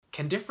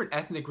Can different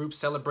ethnic groups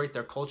celebrate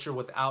their culture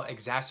without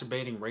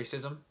exacerbating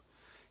racism?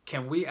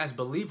 Can we as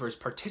believers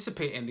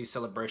participate in these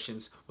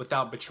celebrations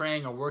without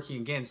betraying or working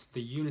against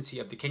the unity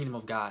of the kingdom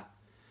of God?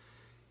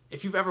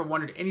 If you've ever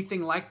wondered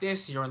anything like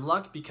this, you're in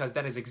luck, because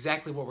that is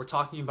exactly what we're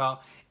talking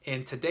about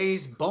in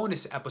today's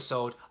bonus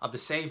episode of the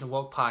Saved and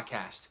Woke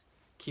podcast.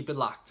 Keep it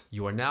locked.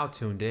 You are now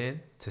tuned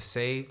in to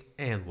Saved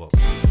and Woke.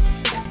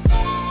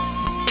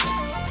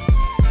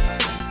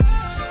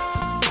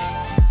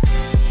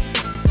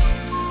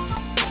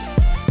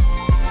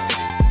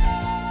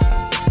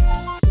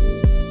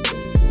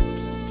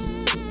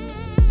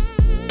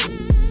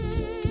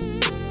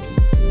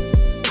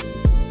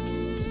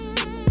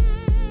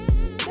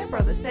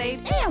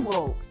 Saved and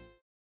Woke.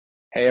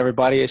 Hey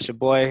everybody, it's your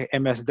boy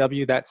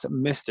MSW. That's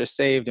Mr.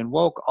 Saved and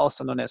Woke,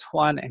 also known as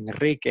Juan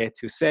Enrique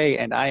Tusay,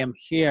 and I am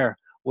here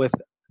with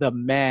the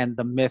man,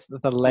 the myth,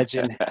 the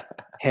legend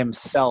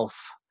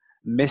himself,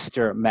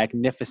 Mr.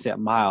 Magnificent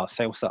Miles.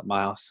 Say what's up,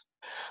 Miles.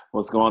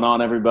 What's going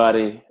on,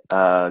 everybody?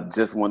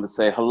 Just wanted to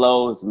say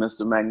hello. It's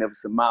Mr.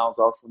 Magnificent Miles,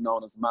 also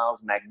known as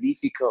Miles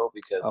Magnifico,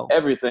 because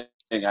everything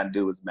I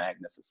do is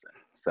magnificent.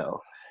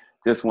 So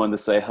just wanted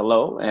to say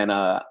hello, and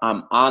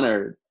I'm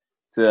honored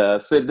to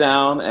sit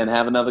down and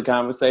have another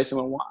conversation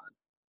with Juan.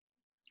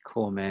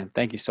 Cool, man.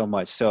 Thank you so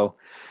much. So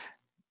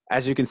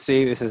as you can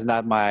see, this is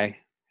not my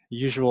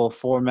usual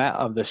format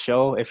of the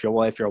show. If you're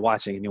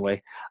watching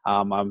anyway,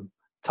 I'm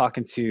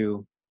talking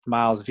to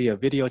Miles via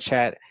video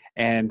chat.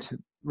 And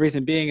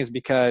reason being is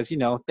because,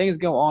 things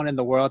go on in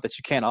the world that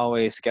you can't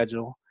always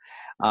schedule.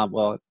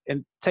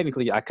 And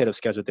technically I could have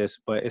scheduled this,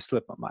 but it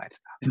slipped my mind.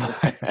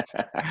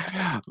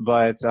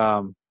 But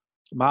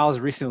Miles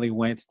recently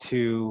went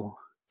to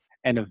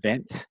an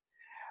event,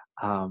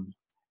 and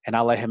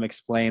I'll let him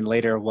explain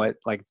later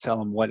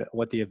tell him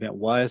what the event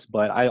was,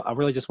 but I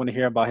really just want to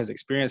hear about his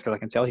experience, because I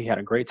can tell he had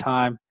a great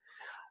time,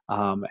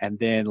 and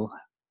then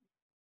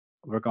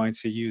we're going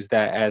to use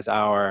that as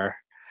our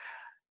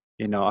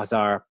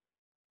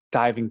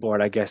diving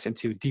board, I guess,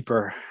 into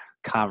deeper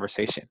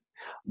conversation.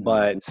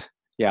 But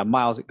yeah,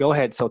 Miles, go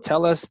ahead. So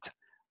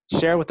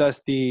share with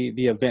us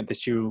the event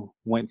that you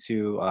went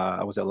to.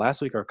 Was it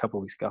last week or a couple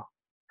of weeks ago?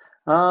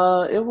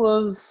 It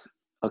was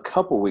a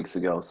couple weeks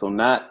ago, so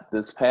not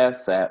this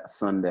past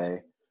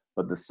Sunday,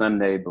 but the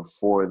Sunday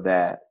before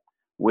that,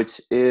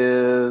 which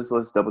is,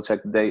 let's double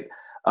check the date,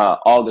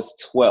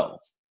 August 12th.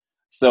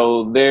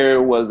 So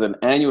there's an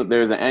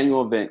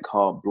annual event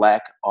called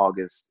Black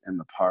August in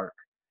the Park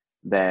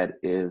that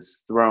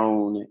is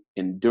thrown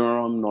in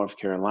Durham, North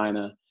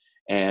Carolina,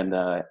 and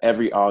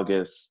every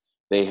August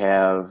they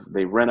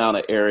rent out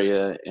an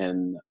area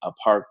in a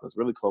park that's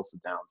really close to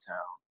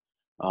downtown.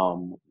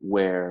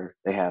 Where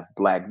they have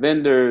Black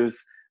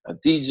vendors, a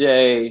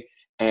DJ,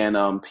 and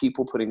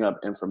people putting up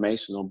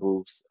informational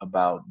booths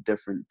about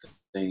different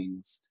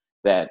things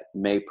that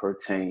may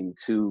pertain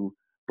to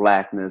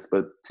Blackness,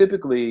 but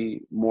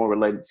typically more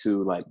related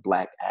to like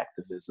Black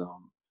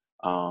activism.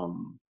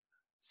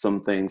 Some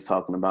things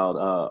talking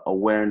about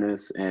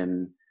awareness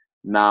and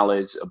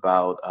knowledge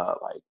about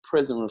like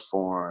prison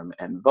reform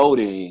and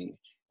voting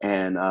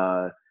and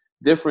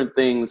different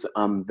things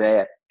on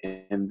that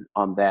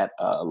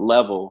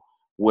level,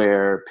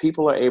 where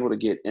people are able to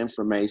get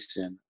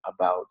information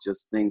about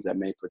just things that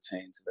may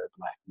pertain to their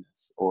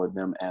Blackness or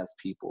them as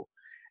people.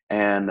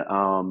 And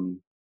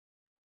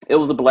it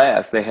was a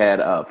blast. They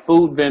had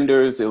food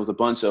vendors. It was a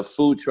bunch of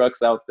food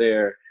trucks out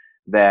there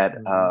that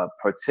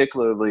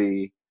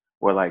particularly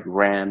were like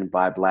ran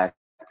by Black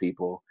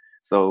people.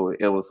 So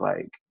it was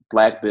like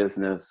Black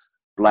business,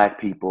 Black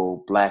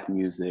people, Black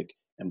music,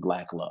 and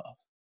Black love.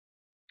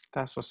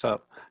 That's what's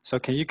up. So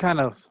can you kind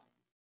of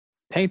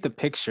paint the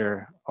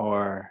picture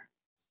or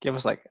give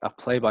us like a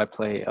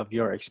play-by-play of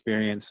your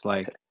experience,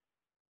 like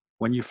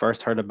when you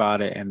first heard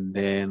about it, and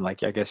then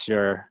like, I guess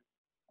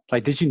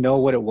did you know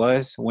what it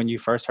was when you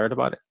first heard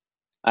about it?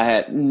 I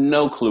had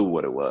no clue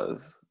what it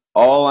was.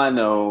 All I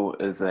know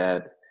is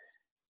that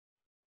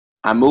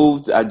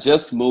I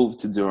just moved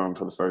to Durham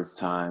for the first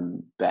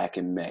time back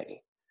in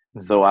May. Mm-hmm.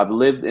 So I've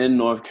lived in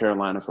North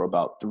Carolina for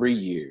about 3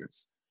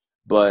 years,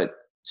 but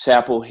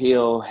Chapel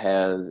Hill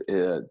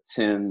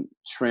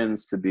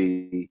trends to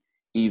be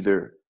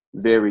either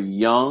very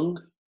young,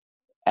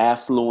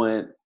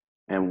 affluent,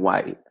 and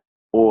white,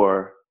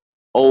 or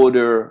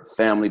older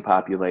family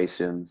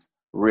populations,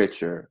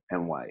 richer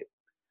and white.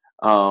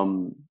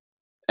 And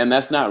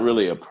that's not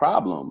really a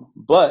problem.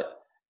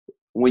 But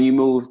when you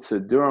move to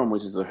Durham,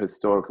 which is a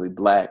historically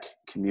Black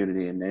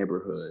community and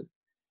neighborhood,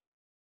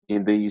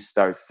 and then you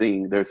start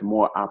seeing there's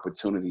more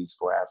opportunities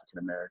for African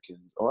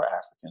Americans or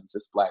Africans,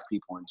 just Black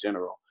people in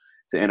general,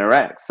 to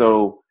interact.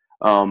 So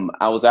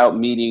I was out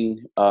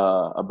meeting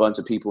a bunch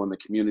of people in the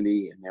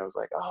community, and they was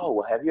like, "Oh,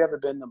 well, have you ever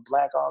been to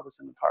Black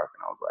August in the Park?"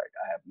 And I was like,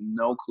 "I have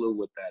no clue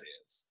what that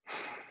is."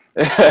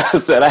 I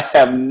said, "I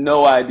have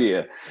no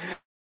idea."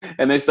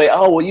 And they say,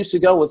 "Oh, well, you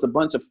should go. It's a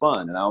bunch of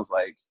fun." And I was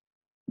like,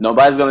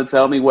 "Nobody's going to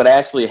tell me what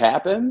actually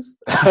happens?"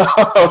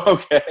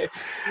 Okay.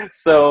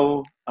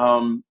 So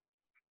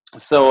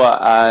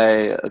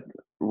I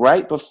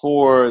right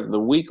before the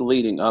week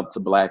leading up to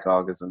Black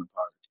August in the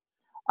Park,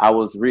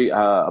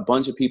 a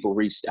bunch of people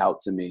reached out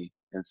to me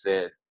and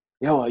said,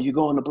 "Yo, are you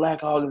going to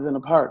Black August in the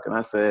Park?" And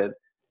I said,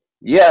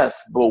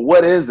 "Yes, but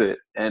what is it?"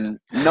 And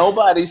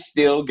nobody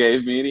still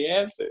gave me any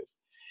answers.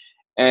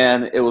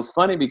 And it was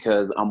funny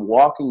because I'm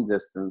walking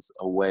distance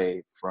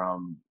away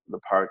from the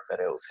park that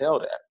it was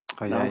held at.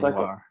 Oh, And I yeah, was you like,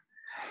 are.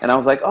 and I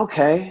was like,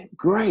 okay,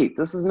 great.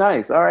 This is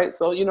nice. All right.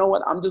 So you know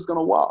what? I'm just going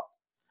to walk.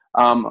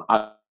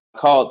 I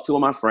called two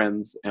of my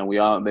friends and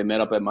they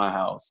met up at my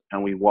house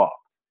and we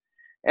walked.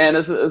 And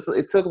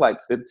it took like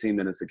 15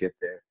 minutes to get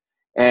there.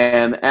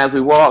 And as we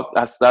walked,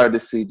 I started to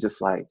see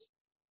just like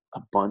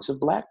a bunch of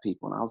Black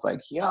people. And I was like,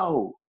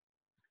 yo,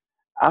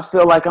 I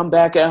feel like I'm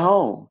back at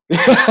home.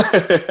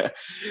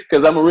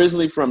 Because I'm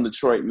originally from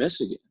Detroit,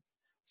 Michigan.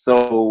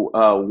 So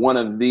one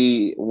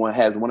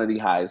has one of the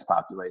highest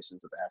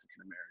populations of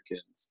African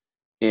Americans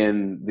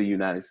in the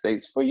United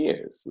States for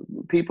years.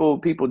 People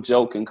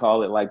joke and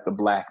call it like the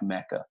Black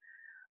Mecca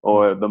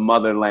or the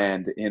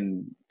motherland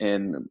in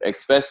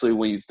especially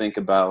when you think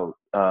about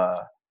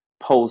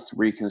post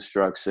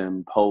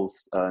Reconstruction,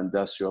 post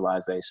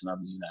industrialization of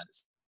the United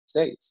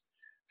States.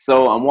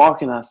 So I'm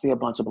walking, I see a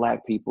bunch of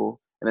Black people,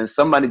 and then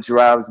somebody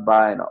drives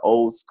by in an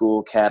old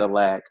school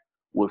Cadillac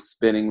with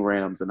spinning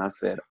rims, and I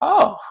said,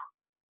 "Oh,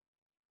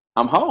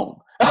 I'm home."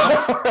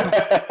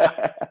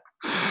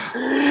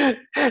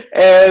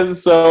 And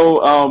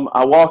so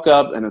I walk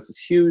up, and it's this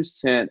huge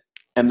tent,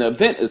 and the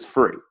event is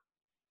free.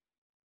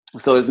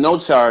 So there's no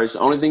charge. The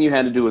only thing you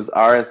had to do is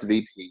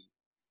RSVP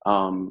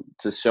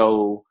to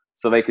show,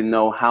 so they can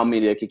know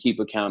they could keep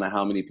account of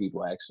how many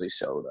people actually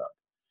showed up.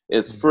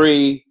 It's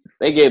free.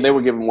 They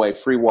were giving away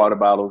free water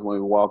bottles when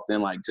we walked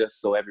in, like just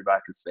so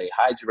everybody could stay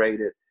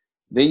hydrated.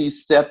 Then you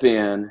step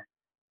in,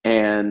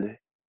 and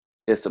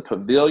it's a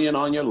pavilion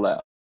on your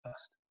left.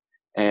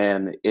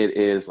 And it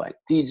is like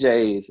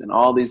DJs and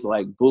all these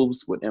like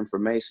booths with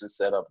information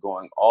set up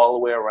going all the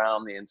way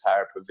around the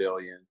entire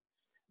pavilion.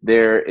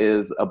 There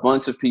is a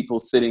bunch of people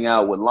sitting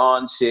out with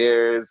lawn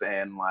chairs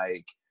and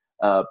like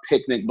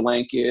picnic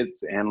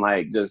blankets and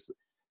like just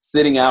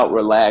sitting out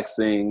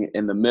relaxing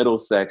in the middle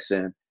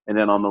section. And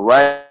then on the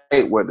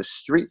right where the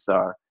streets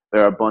are,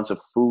 there are a bunch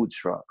of food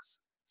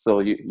trucks. So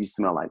you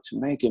smell like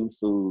Jamaican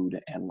food,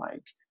 and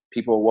like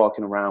people are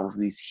walking around with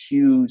these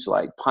huge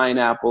like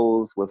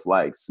pineapples with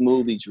like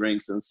smoothie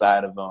drinks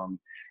inside of them.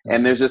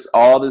 And there's just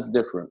all this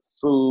different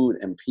food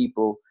and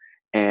people,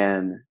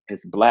 and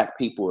it's Black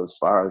people as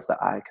far as the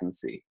eye can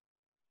see.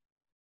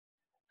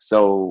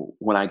 So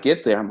when I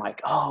get there, I'm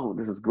like, oh,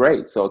 this is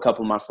great. So a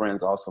couple of my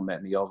friends also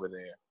met me over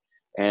there.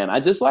 And I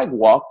just like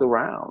walked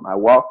around. I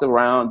walked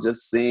around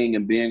just seeing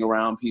and being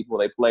around people.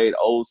 They played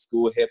old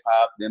school hip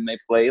hop. Then they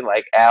played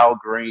like Al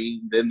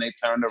Green. Then they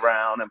turned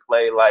around and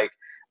played like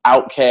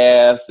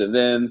Outkast. And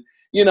then,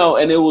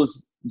 and it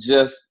was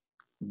just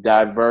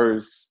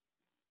diverse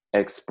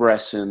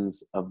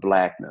expressions of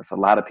Blackness. A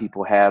lot of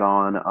people had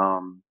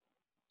on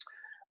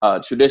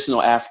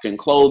traditional African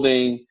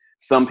clothing.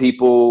 Some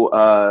people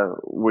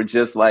were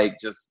just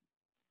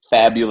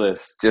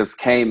fabulous, just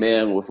came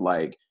in with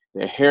like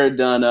their hair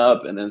done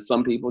up. And then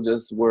some people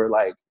just were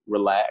like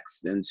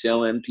relaxed and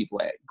chilling. People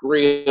had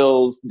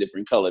grills,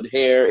 different colored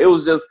hair. It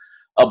was just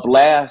a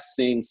blast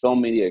seeing so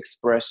many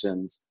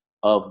expressions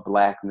of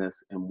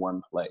Blackness in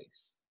one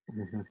place.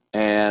 Mm-hmm.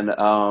 And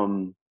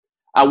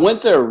I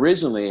went there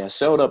originally. I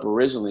showed up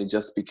originally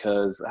just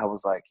because I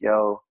was like,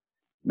 yo,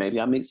 maybe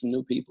I meet some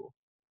new people.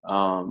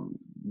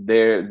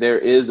 There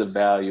is a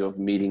value of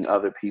meeting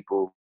other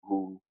people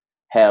who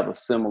have a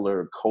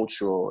similar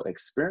cultural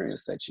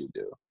experience that you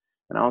do.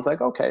 And I was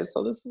like, okay, so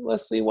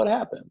let's see what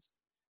happens.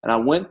 And I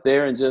went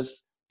there, and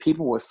just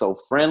people were so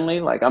friendly.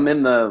 Like I'm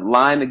in the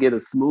line to get a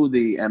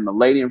smoothie, and the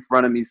lady in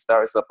front of me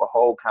starts up a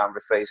whole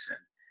conversation.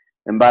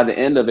 And by the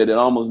end of it, it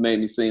almost made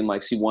me seem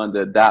like she wanted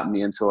to adopt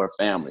me into her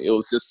family. It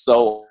was just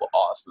so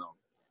awesome,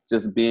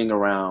 just being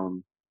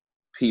around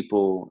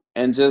people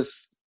and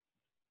just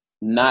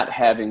not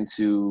having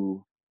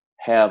to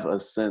have a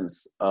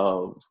sense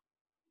of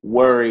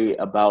worry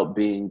about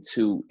being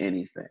too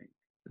anything.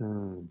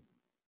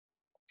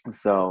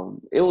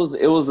 So it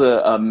was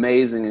an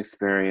amazing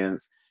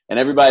experience, and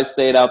everybody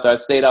stayed out there. I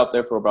stayed out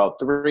there for about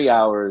 3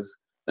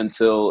 hours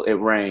until it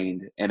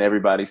rained, and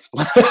everybody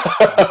split.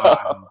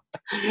 Wow.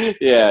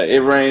 Yeah, it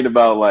rained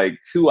about like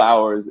 2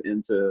 hours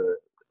into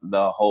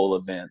the whole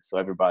event, so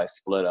everybody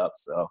split up.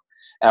 So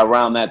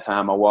around that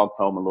time, I walked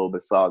home a little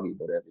bit soggy,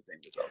 but everything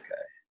was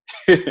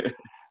okay.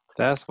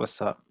 That's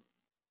what's up.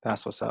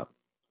 That's what's up.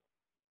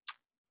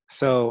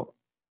 So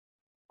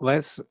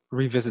let's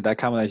revisit that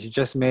comment that you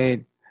just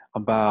made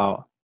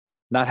about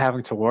not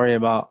having to worry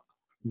about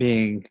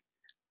being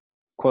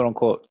quote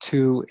unquote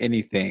to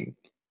anything.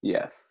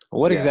 Yes.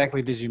 What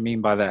exactly did you mean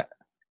by that?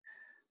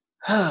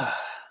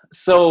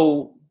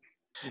 So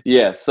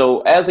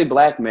as a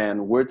Black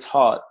man, we're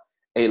taught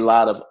a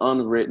lot of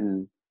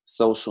unwritten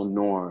social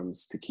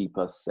norms to keep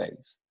us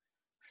safe.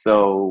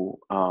 So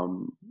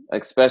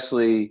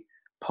especially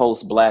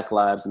post Black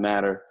Lives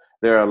Matter,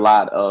 there are a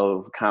lot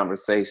of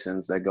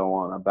conversations that go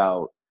on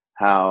about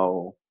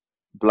how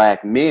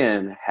Black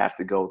men have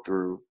to go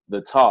through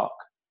the talk,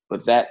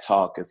 but that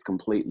talk is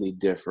completely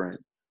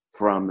different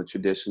from the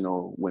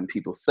traditional when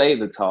people say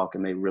the talk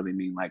and they really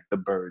mean like the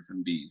birds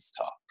and bees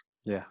talk.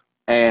 Yeah.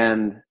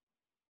 And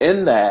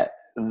in that,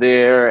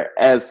 there,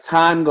 as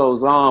time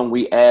goes on,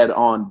 we add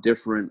on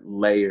different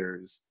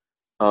layers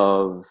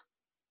of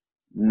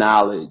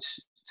knowledge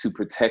to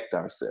protect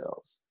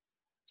ourselves.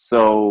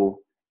 So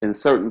in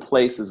certain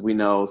places we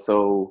know,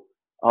 so,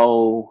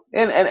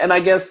 and I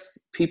guess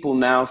people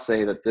now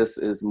say that this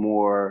is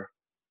more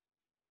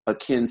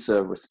akin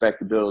to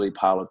respectability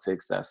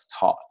politics that's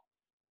taught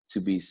to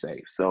be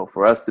safe. So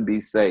for us to be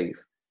safe,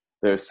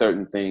 there are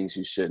certain things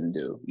you shouldn't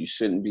do. You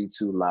shouldn't be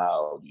too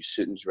loud. You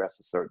shouldn't dress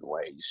a certain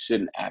way. You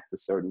shouldn't act a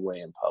certain way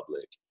in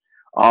public.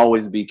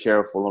 Always be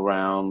careful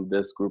around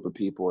this group of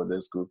people or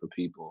this group of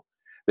people.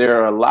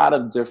 There are a lot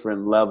of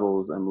different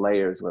levels and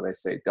layers where they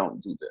say, don't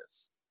do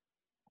this.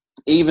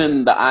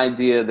 Even the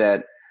idea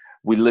that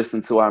we listen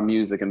to our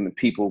music and the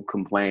people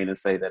complain and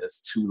say that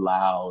it's too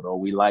loud, or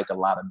we like a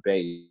lot of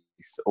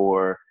bass,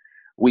 or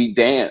we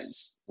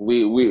dance.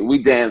 We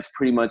dance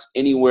pretty much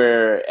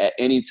anywhere at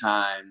any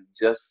time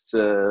just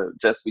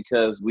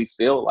because we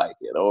feel like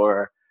it,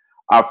 or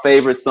our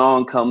favorite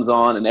song comes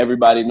on and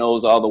everybody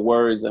knows all the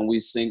words and we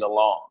sing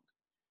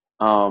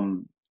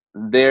along.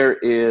 There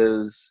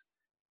is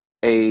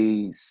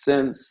a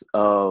sense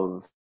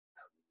of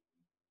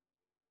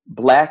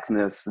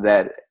Blackness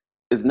that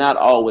is not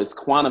always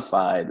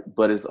quantified,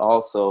 but is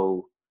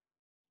also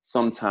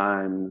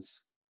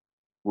sometimes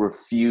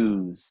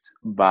refused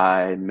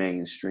by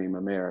mainstream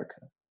America.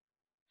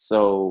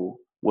 So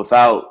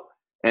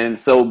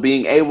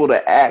being able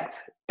to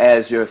act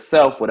as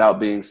yourself without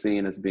being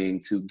seen as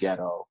being too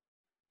ghetto,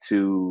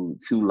 too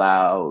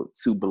loud,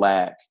 too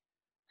Black,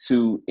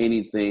 to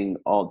anything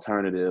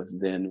alternative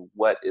than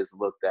what is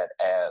looked at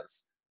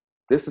as,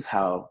 this is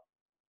how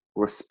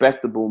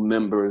respectable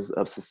members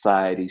of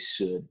society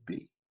should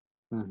be,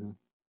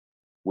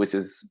 which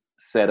is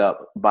set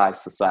up by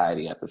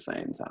society at the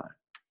same time.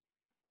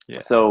 Yeah.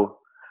 So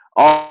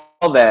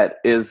all that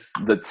is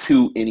the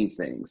to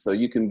anything. So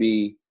you can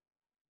be,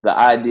 the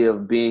idea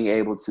of being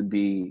able to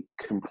be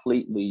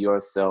completely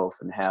yourself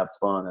and have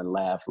fun and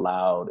laugh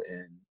loud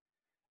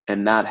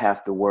and not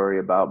have to worry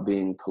about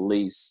being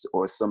policed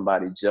or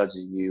somebody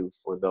judging you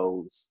for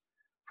those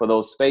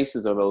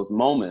spaces or those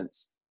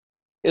moments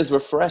is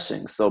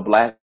refreshing. So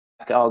Black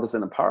August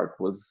in the Park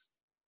was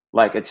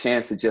like a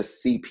chance to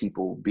just see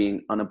people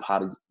being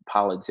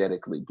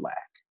unapologetically Black.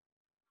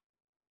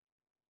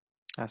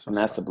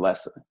 That's a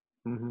blessing.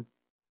 Mm-hmm.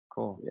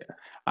 Cool. Yeah,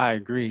 I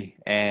agree.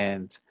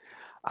 And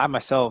I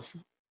myself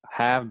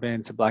have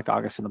been to Black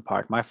August in the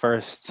Park. My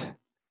first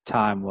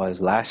time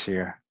was last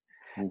year,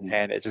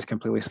 and it just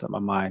completely slipped my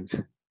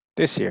mind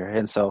this year.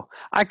 And so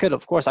I could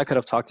have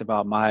talked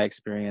about my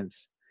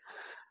experience,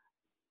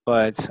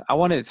 but I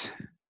wanted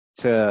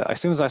to, as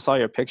soon as I saw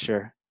your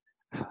picture,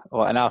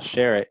 and I'll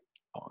share it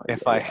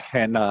if I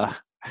can.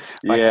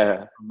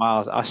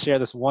 Miles, I'll share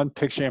this one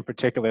picture in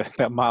particular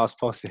that Miles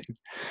posted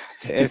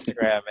to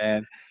Instagram,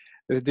 and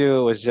this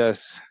dude was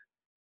just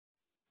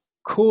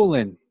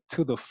cooling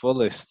to the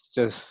fullest,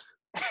 just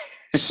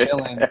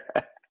chilling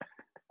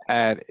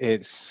at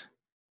its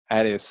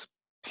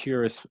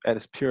purest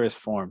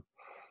form.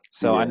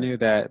 So I knew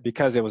that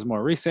because it was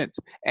more recent,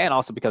 and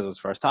also because it was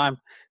first time,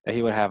 that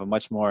he would have a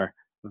much more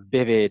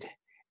vivid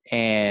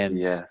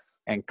and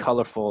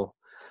colorful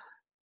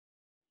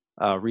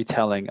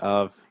retelling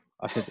of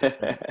his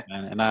experience,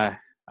 man. And I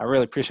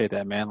really appreciate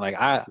that, man. Like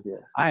I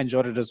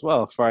enjoyed it as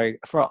well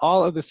for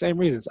all of the same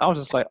reasons. I was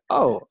just like,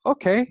 oh,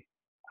 okay,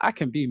 I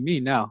can be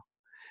me now.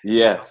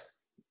 Yes.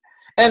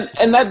 And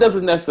that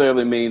doesn't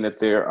necessarily mean that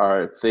there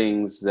are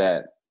things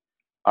that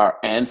are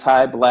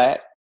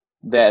anti-Black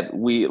that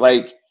we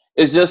like.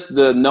 It's just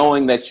the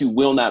knowing that you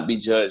will not be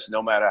judged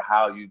no matter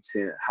how you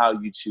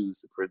choose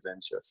to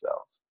present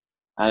yourself.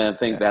 And I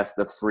think that's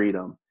the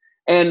freedom.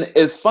 And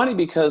it's funny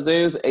because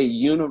there's a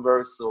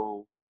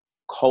universal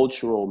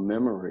cultural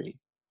memory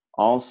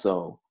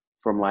also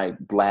from like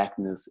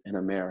Blackness in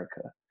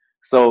America.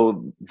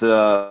 So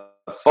the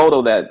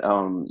photo that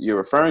you're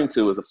referring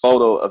to is a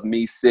photo of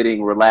me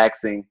sitting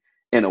relaxing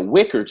in a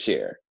wicker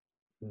chair.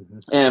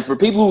 And for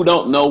people who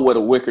don't know what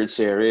a wicker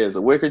chair is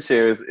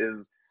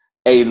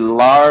a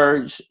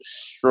large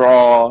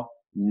straw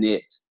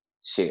knit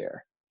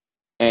chair.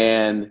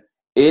 And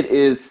it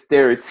is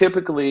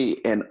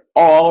stereotypically in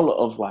all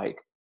of like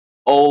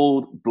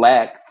old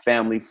Black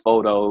family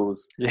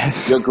photos.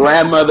 Yes. Your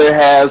grandmother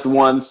has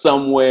one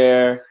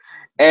somewhere.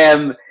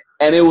 And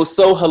it was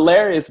so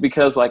hilarious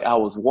because like I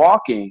was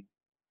walking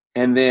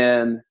and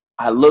then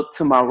I looked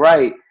to my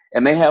right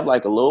and they have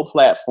like a little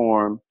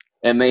platform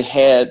and they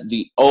had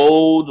the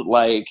old,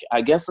 like,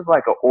 I guess it's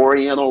like an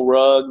Oriental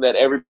rug that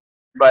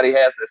everybody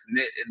has that's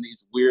knit in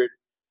these weird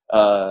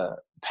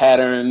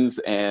patterns.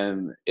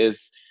 And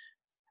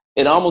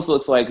it almost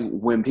looks like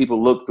when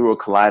people look through a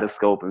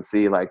kaleidoscope and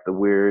see like the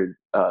weird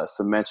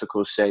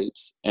symmetrical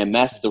shapes, and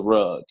that's the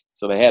rug.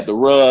 So they had the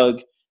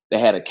rug, they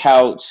had a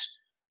couch,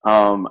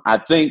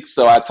 I think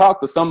so. I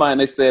talked to somebody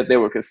and they said they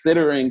were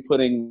considering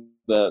putting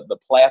the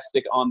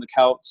plastic on the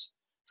couch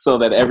so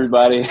that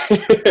everybody,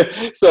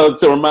 so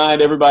to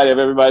remind everybody of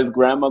everybody's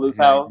grandmother's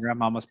Yeah, house.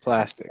 grandmama's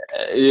plastic.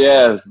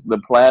 Yes, the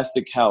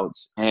plastic couch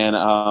and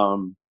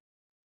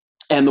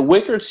the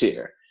wicker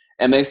chair.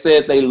 And they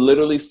said they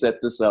literally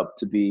set this up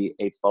to be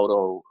a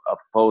photo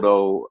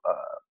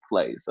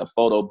place, a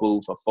photo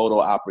booth, a photo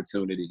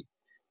opportunity,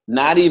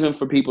 not even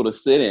for people to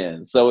sit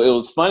in. So it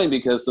was funny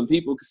because some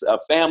people, a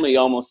family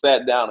almost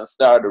sat down and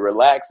started to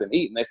relax and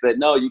eat. And they said,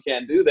 no, you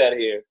can't do that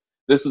here.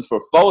 This is for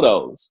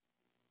photos.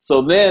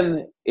 So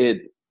then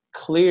it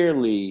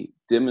clearly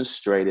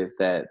demonstrated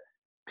that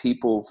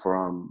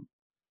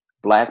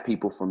Black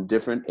people from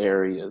different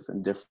areas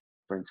and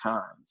different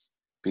times,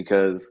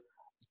 because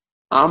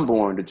I'm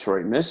born in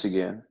Detroit,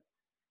 Michigan,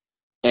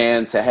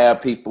 and to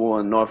have people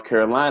in North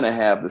Carolina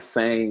have the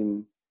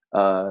same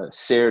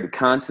shared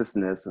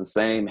consciousness and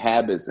same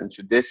habits and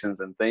traditions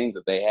and things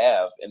that they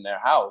have in their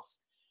house,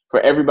 for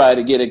everybody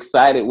to get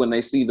excited when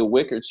they see the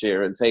wicker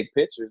chair and take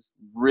pictures,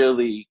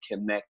 really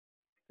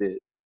connected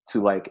to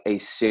like a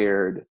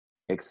shared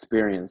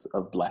experience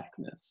of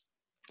Blackness.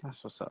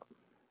 That's what's up.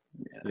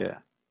 Yeah. Yeah.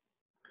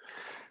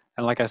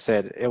 And like I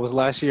said, it was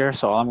last year,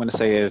 so all I'm going to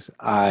say is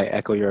I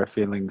echo your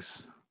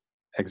feelings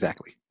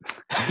exactly.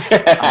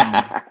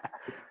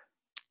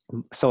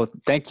 So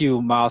thank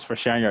you, Miles, for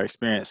sharing your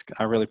experience.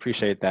 I really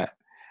appreciate that.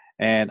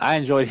 And I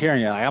enjoyed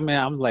hearing it. I mean,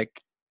 I'm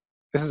like,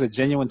 this is a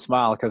genuine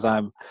smile because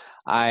I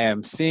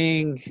am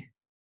seeing,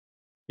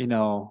 you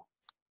know,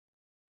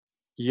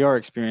 your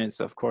experience,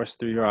 of course,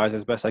 through your eyes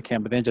as best I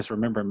can, but then just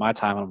remembering my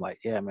time, and I'm like,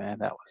 yeah, man,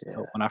 that was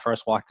dope. When I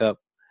first walked up,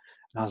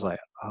 and I was like,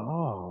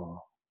 oh,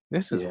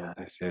 this is what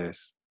this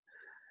is.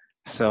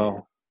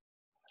 So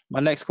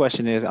my next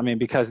question is, I mean,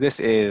 because this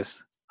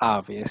is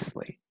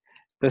obviously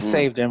the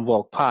Saved and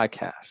Woke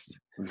podcast.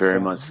 Very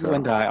much so. You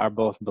and I are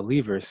both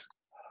believers.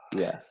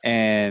 Yes.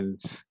 And,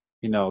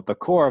 you know, the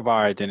core of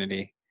our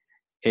identity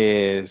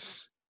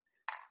is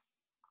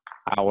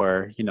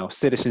our, you know,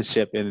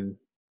 citizenship in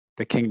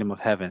the kingdom of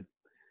heaven.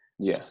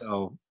 Yes.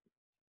 So,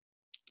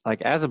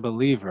 like, as a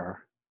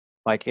believer,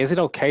 like, is it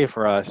okay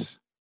for us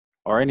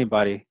or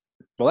anybody,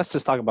 well, let's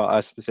just talk about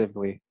us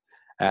specifically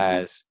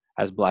as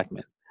Black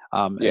men.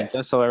 And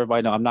just so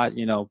everybody know, I'm not,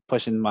 you know,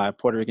 pushing my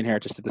Puerto Rican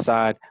heritage to the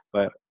side,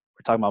 but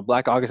we're talking about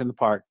Black August in the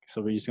Park.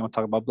 So we're just going to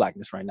talk about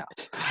Blackness right now.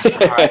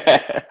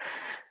 Right.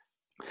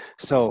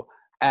 So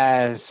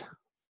as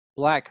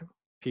Black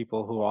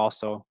people who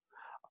also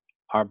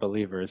are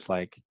believers,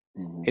 like,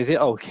 is it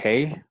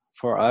okay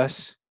for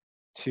us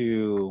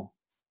to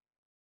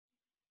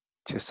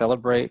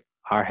celebrate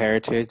our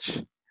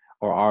heritage,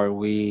 or are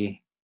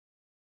we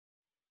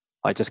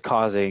like just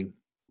causing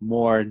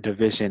more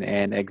division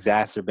and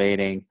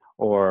exacerbating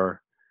the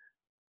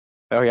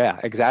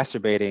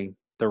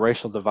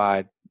racial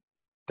divide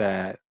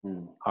that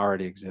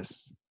already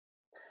exists?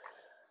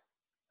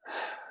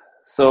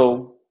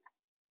 So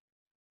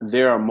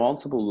there are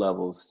multiple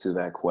levels to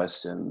that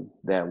question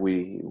that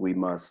we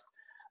must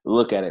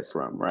look at it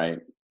from, right?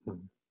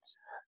 Mm-hmm.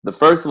 The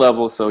first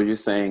level, so you're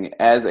saying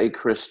as a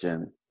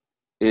Christian,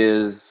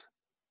 is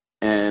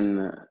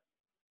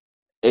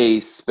a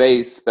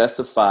space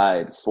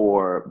specified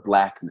for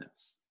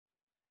Blackness.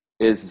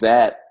 Is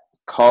that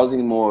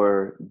causing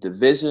more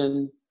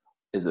division?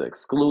 Is it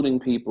excluding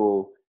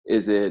people?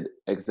 Is it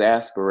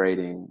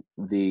exasperating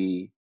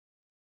the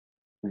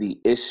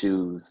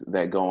issues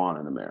that go on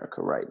in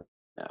America right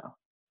now?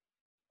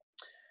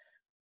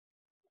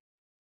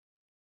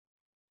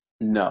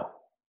 No.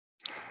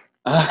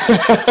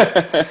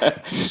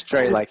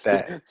 Straight like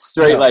that.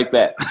 Straight like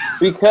that.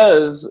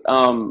 Because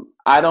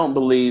I don't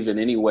believe in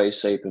any way,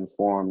 shape, and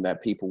form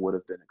that people would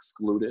have been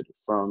excluded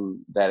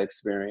from that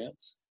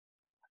experience.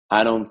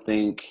 I don't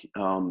think,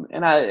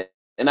 and I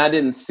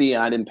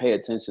didn't pay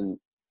attention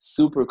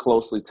super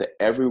closely to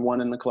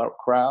everyone in the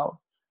crowd,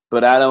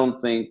 but I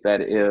don't think that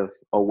if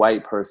a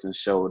white person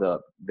showed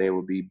up, they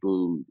would be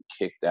booed,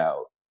 kicked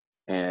out,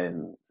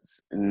 and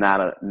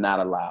not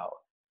allowed.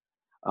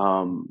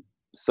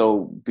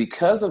 So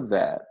because of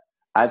that,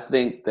 I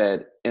think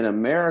that in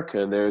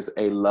America, there's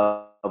a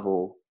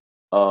level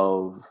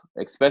of,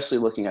 especially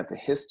looking at the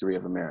history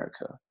of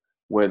America,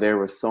 where there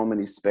were so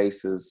many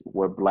spaces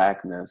where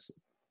Blackness,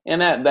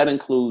 and that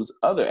includes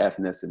other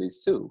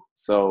ethnicities too.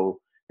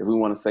 So if we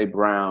want to say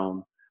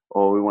brown,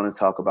 or we want to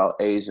talk about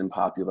Asian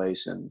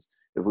populations,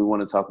 if we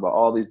want to talk about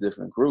all these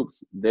different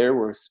groups, there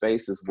were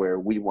spaces where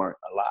we weren't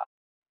allowed.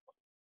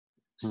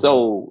 Mm-hmm.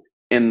 So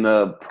in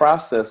the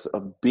process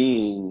of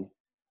being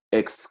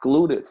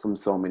excluded from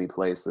so many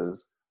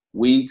places,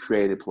 we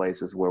created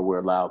places where we're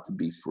allowed to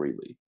be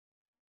freely.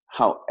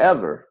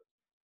 However,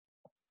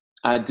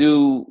 I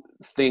do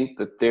think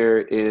that there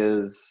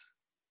is,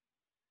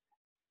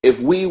 if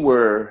we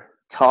were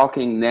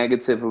talking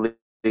negatively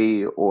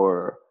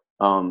or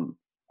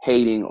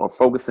hating or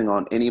focusing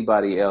on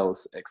anybody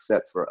else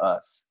except for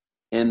us,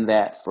 in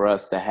that for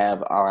us to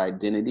have our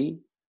identity,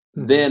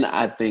 then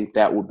I think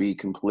that would be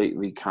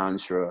completely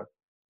contra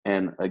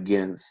and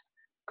against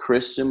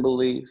Christian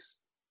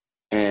beliefs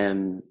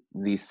and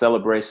the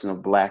celebration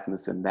of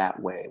blackness in that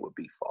way would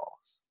be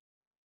false.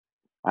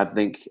 I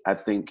think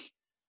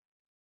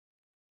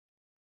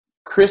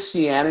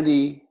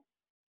Christianity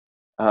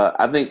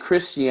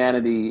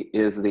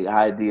is the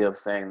idea of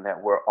saying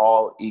that we're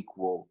all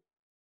equal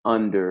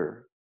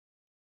under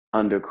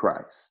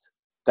Christ.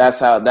 That's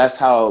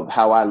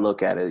how I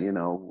look at it. You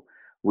know,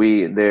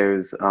 we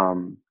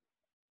can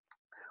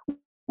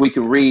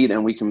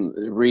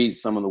read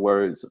some of the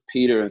words of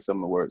Peter and some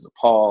of the words of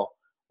Paul,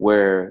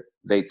 where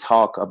they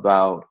talk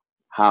about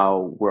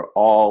how we're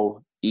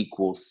all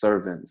equal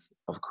servants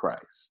of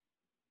Christ.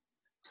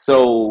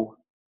 So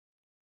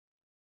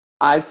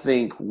I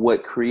think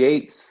what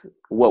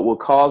will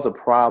cause a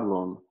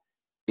problem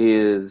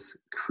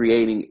is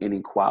creating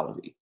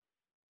inequality.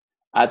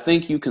 I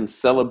think you can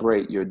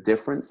celebrate your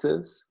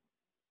differences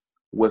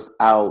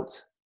without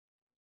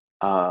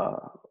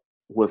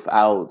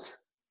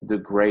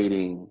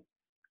degrading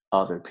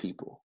other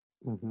people.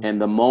 Mm-hmm. And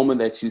the moment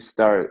that you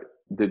start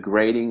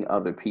degrading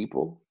other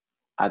people,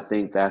 I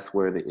think that's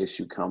where the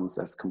issue comes.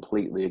 That's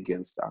completely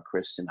against our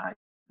Christian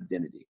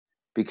identity.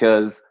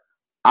 Because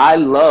I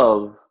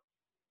love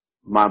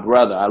my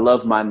brother, I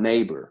love my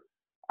neighbor,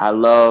 I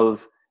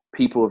love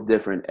people of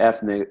different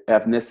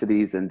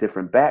ethnicities and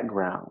different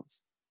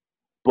backgrounds.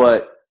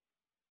 But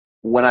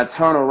when I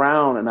turn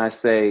around and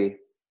say,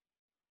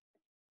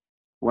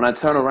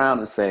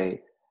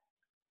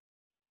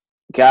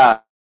 gosh,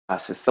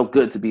 it's so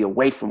good to be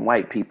away from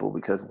white people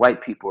because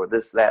white people are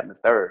this, that, and the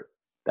third,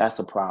 that's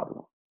a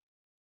problem.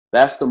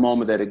 That's the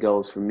moment that it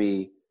goes for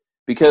me,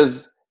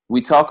 because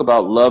we talk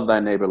about love thy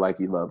neighbor like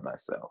you love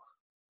thyself.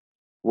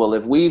 Well,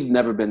 if we've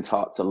never been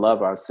taught to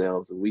love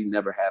ourselves and we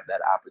never have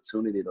that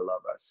opportunity to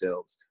love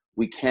ourselves,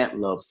 we can't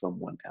love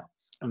someone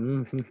else.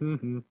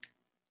 Mm-hmm.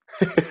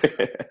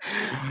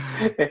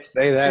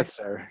 Say that,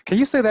 sir. Can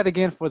you say that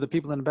again for the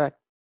people in the back?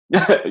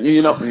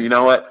 You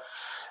know what?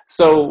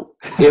 So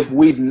if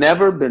we've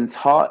never been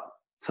taught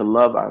to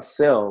love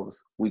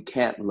ourselves, we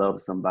can't love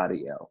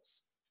somebody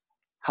else.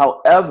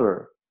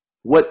 However,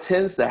 what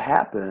tends to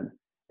happen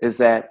is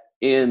that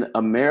in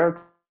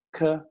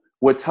America,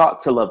 we're taught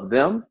to love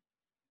them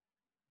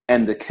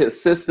and to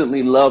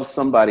consistently love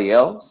somebody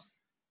else,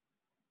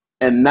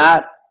 and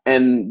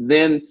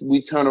then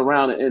we turn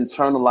around and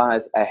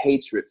internalize a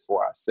hatred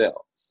for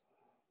ourselves.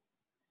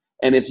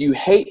 And if you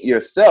hate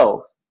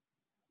yourself,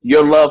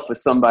 your love for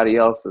somebody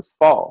else is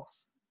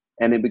false,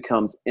 and it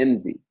becomes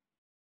envy.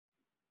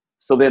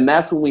 So then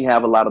that's when we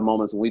have a lot of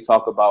moments when we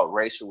talk about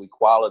racial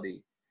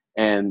equality,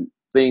 and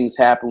things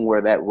happen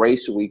where that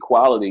racial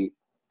equality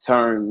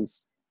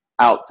turns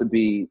out to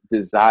be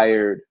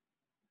desired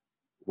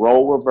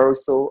role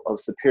reversal of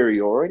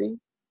superiority.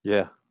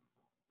 Yeah.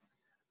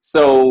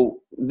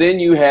 So then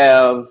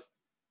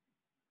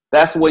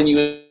that's when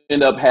you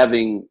end up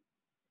having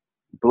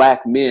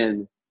black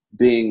men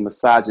being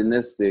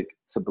misogynistic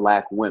to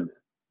black women,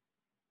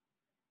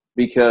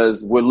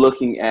 because we're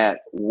looking at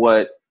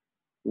what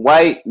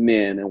white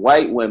men and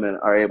white women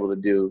are able to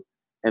do,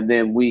 and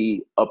then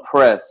we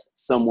oppress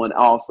someone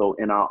also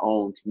in our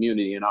own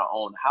community, in our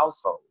own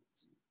households.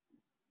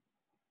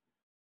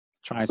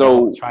 Trying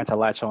to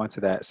latch on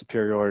to that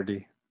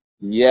superiority.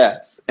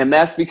 Yes. And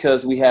that's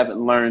because we haven't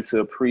learned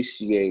to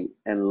appreciate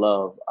and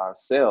love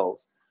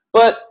ourselves.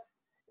 But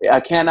I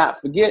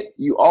cannot forget,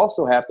 you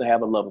also have to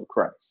have a love of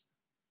Christ.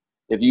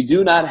 If you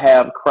do not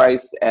have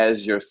Christ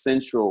as your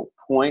central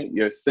point,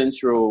 your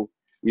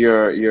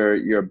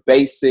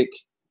basic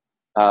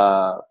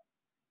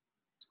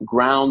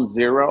ground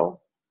zero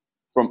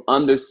from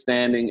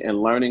understanding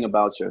and learning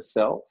about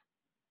yourself,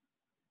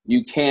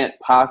 you can't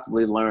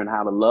possibly learn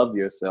how to love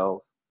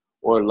yourself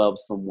or love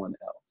someone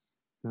else.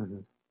 Mm-hmm.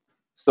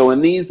 So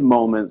in these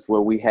moments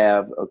where we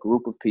have a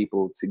group of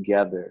people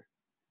together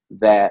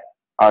that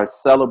are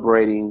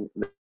celebrating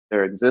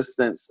their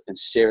existence and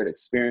shared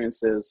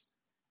experiences,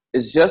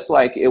 it's just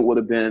like it would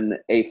have been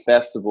a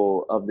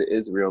festival of the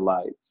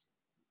Israelites,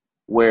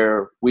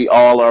 where we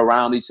all are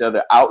around each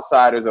other.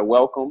 Outsiders are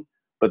welcome,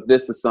 but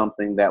this is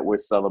something that we're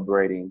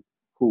celebrating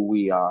who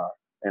we are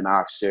and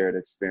our shared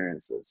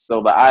experiences.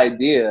 So the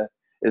idea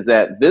is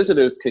that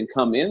visitors can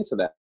come into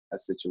that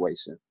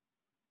situation.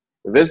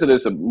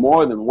 Visitors are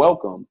more than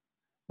welcome,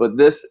 but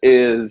this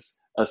is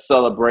a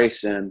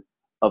celebration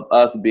of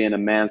us being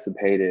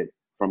emancipated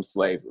from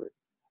slavery.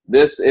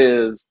 This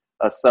is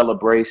a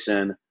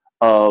celebration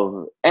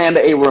and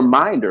a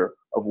reminder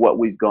of what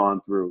we've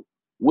gone through,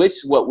 which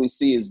what we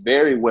see is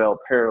very well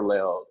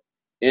paralleled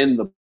in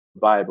the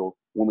Bible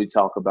when we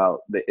talk about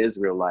the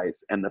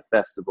Israelites and the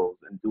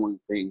festivals and doing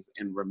things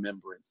in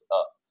remembrance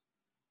of.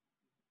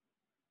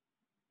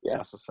 Yeah.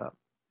 That's what's up.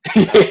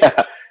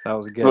 Yeah. That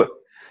was good.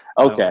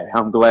 Okay,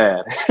 I'm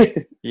glad.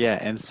 Yeah,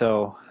 and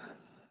so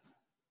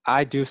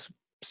I do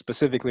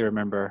specifically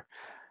remember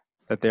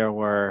that there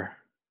were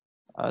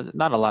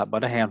not a lot,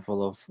 but a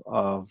handful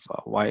of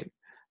white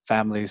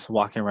families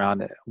walking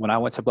around when I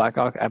went to Black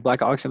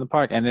Ox in the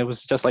Park, and it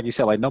was just like you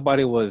said, like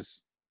nobody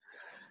was,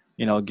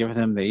 giving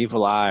them the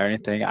evil eye or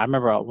anything. I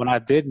remember when I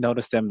did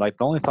notice them, like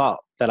the only thought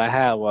that I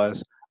had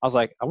was, I was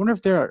like, I wonder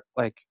if they're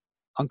like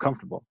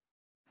uncomfortable,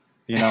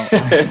 you know?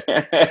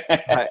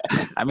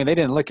 I mean, they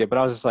didn't look it, but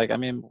I was just like, I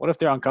mean, what if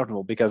they're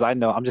uncomfortable? Because I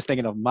know I'm just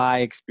thinking of my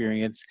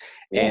experience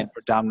Yeah. in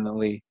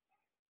predominantly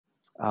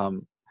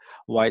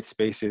white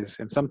spaces.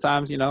 And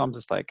sometimes, you know, I'm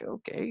just like,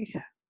 okay,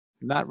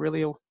 not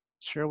really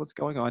sure what's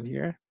going on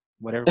here,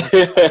 whatever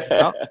everyone's talking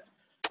about.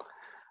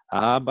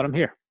 But I'm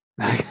here.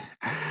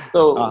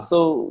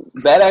 So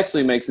that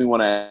actually makes me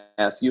want to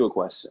ask you a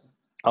question.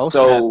 Oh, snap.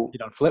 So, You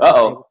don't flip the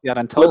table. Yeah,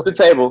 I flip the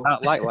table.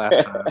 Not like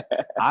last time.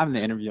 I'm the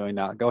interviewing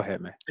now. Go ahead,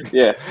 man.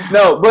 Yeah,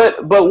 no,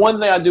 but one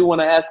thing I do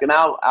want to ask, and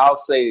I'll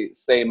say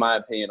my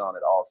opinion on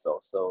it also.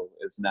 So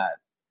it's not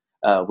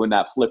we're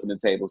not flipping the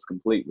tables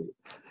completely.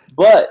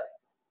 But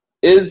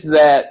is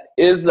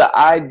the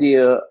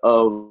idea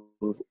of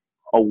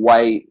a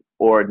white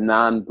or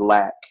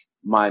non-black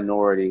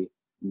minority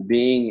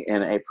being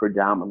in a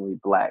predominantly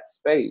black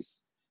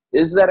space,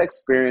 is that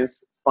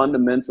experience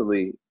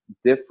fundamentally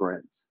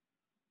different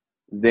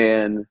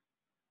than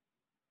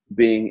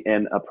being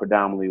in a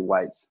predominantly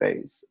white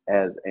space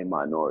as a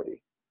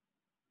minority?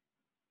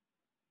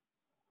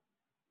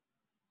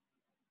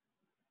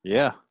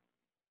 Yeah.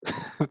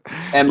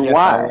 And yes,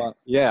 why?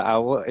 I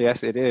will.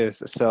 Yes, it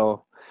is.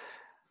 So,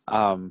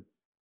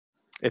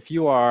 if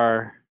you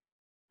are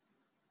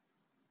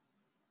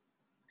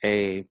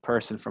a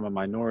person from a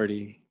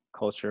minority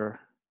culture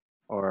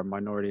or a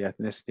minority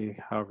ethnicity,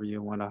 however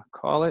you want to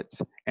call it,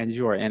 and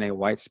you are in a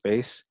white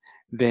space,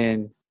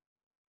 then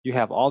you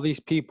have all these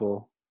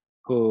people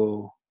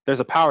who, there's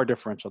a power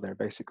differential there,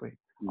 basically.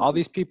 Mm-hmm. All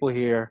these people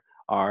here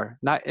are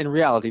not in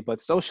reality,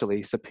 but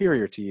socially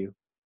superior to you.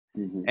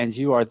 Mm-hmm. And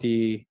you are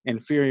the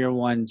inferior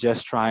one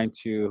just trying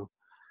to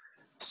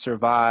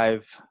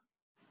survive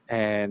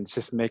and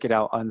just make it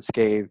out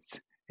unscathed,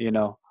 you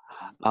know,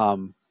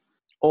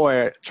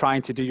 or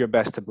trying to do your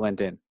best to blend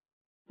in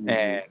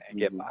and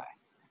get by.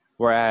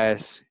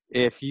 Whereas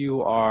if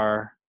you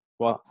are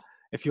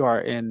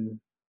in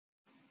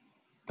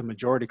the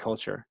majority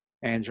culture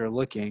and you're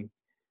looking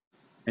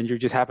and you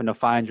just happen to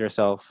find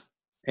yourself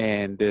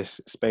in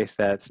this space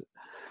that's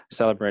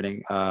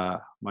celebrating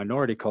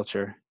minority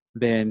culture,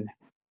 then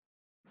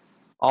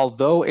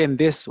although in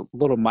this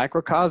little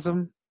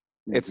microcosm,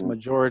 it's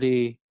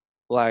majority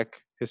Black,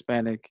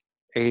 Hispanic,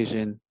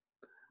 Asian,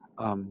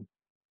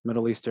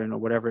 Middle Eastern, or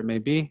whatever it may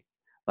be,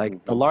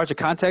 like the larger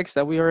context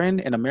that we are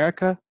in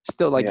America,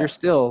 still like you're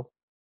still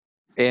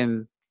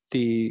in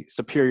the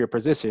superior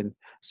position.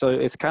 So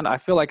it's kind of, I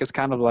feel like it's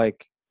kind of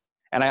like,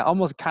 and I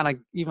almost kind of,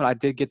 even I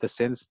did get the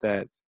sense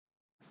that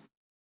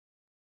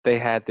they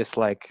had this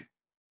like,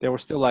 there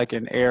was still like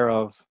an air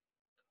of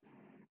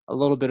a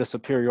little bit of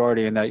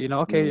superiority in that, you know,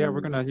 okay, yeah,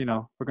 we're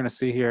gonna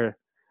see here,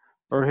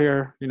 we're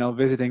here, you know,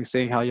 visiting,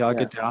 seeing how y'all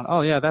get down.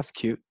 Oh yeah, that's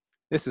cute.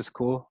 This is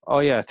cool. Oh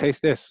yeah,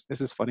 taste this.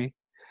 This is funny.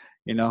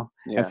 You know,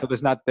 and so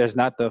there's not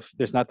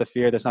the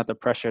fear, there's not the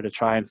pressure to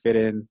try and fit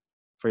in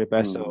for your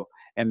best. So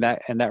in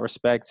that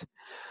respect,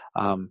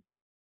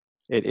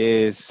 it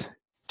is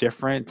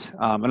different.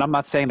 And I'm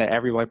not saying that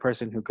every white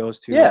person who goes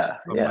to a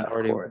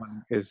minority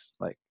is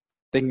like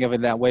thinking of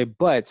it that way,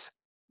 but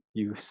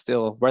you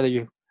still, whether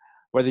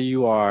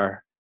you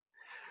are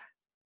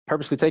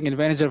purposely taking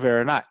advantage of it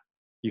or not,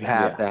 you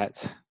have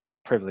that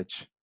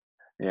privilege.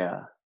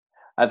 Yeah,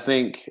 I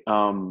think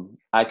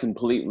I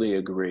completely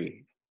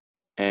agree.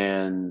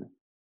 And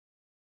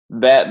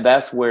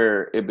that's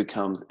where it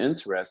becomes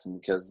interesting,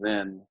 because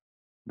then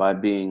by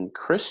being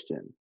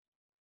Christian,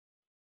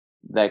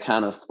 that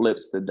kind of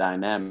flips the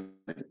dynamic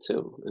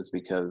too, is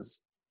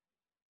because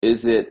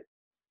is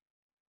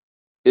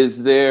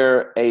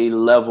there a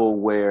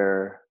level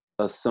where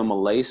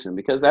assimilation,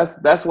 because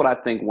that's what I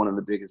think one of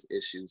the biggest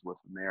issues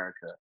with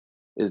America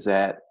is,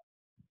 that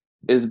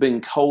it's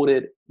been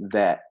coded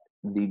that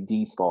the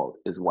default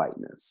is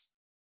whiteness.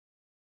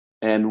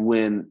 And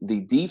when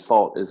the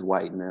default is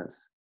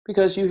whiteness,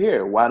 because you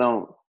hear, why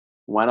don't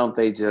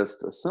they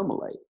just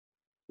assimilate?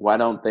 Why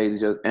don't they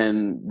just,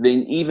 and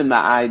then even the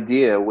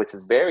idea, which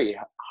is very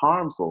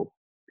harmful,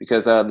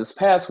 because this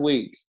past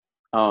week,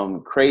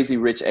 Crazy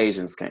Rich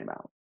Asians came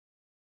out,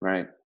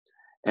 right?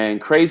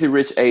 And Crazy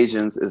Rich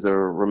Asians is a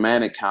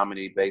romantic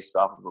comedy based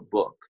off of a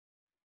book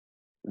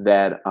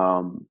that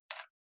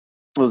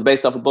was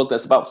based off a book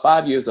that's about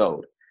 5 years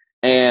old.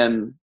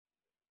 And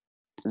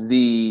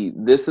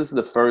this is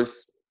the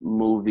first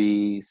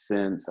movie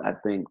since, I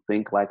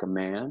think Like a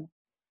Man,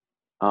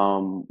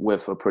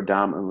 with a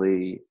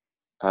predominantly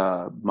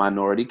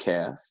minority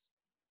cast,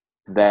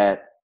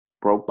 that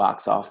broke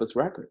box office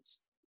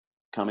records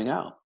coming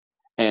out.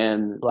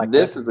 And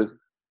this is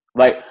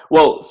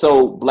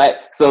so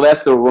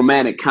that's the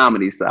romantic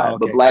comedy side.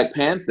 But Black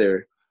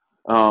Panther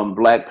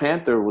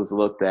was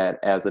looked at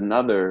as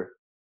another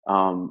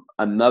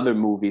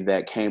movie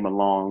that came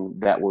along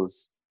that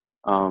was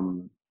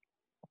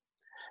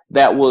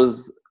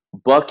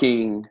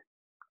bucking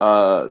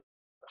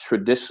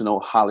traditional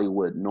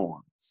Hollywood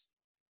norms.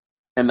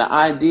 And the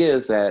idea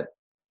is that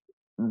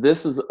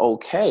this is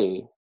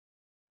okay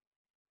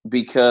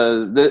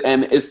because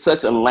and it's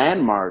such a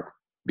landmark,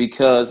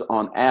 because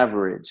on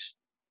average,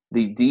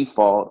 the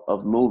default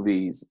of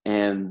movies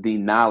and the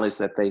knowledge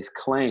that they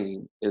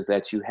claim is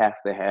that you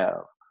have to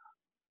have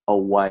a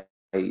white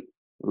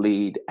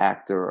lead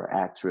actor or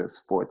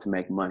actress for it to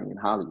make money in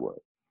Hollywood.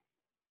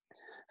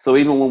 So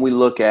even when we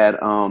look at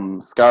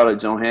Scarlett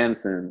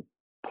Johansson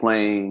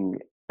playing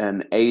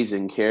an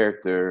Asian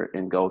character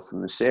in Ghost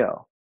in the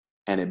Shell,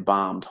 and it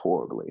bombed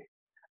horribly.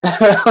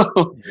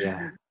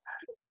 Yeah.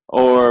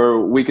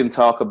 Or we can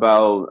talk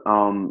about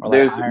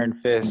there's Iron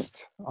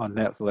Fist on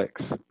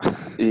Netflix.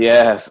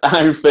 Yes,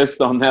 Iron Fist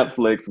on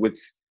Netflix, which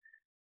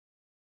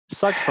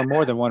sucks for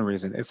more than one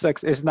reason. It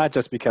sucks. It's not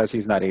just because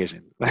he's not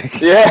Asian. Like,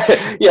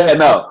 yeah,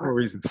 no. Multiple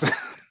reasons.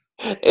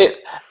 It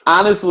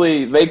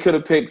honestly, they could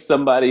have picked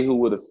somebody who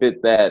would have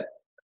fit that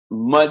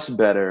much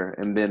better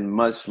and been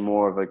much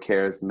more of a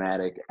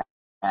charismatic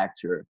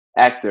actor,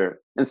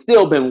 and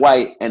still been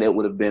white, and it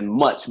would have been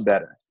much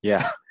better.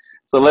 Yeah.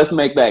 So let's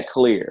make that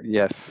clear.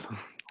 Yes,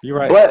 you're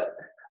right.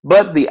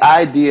 But the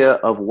idea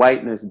of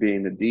whiteness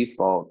being the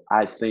default,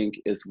 I think,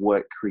 is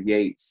what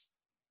creates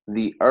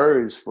the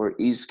urge for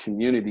each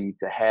community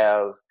to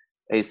have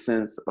a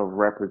sense of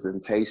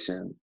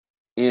representation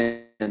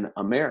in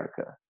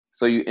America.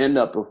 So you end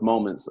up with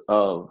moments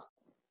of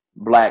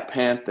Black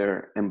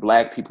Panther and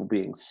Black people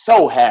being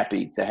so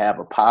happy to have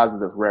a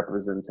positive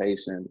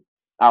representation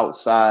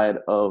outside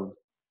of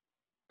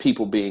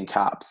people being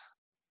cops.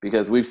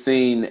 Because we've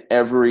seen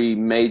every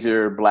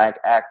major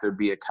Black actor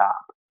be a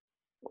cop,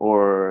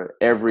 or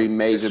every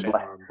major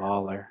Black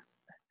baller,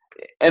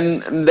 and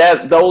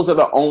that those are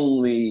the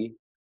only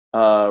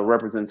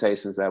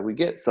representations that we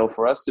get. So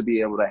for us to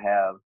be able to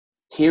have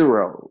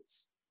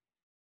heroes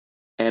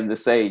and to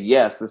say,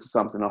 yes, this is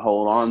something to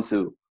hold on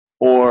to,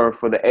 or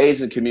for the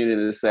Asian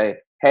community to say,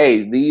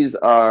 hey, this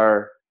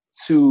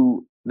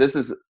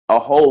is a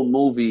whole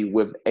movie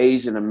with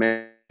Asian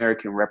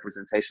American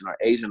representation or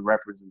Asian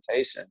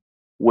representation,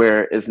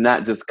 where it's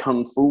not just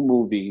kung fu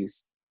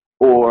movies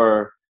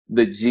or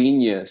The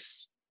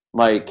Genius.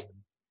 Like,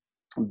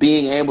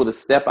 being able to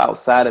step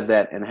outside of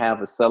that and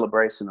have a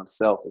celebration of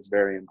self is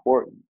very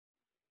important.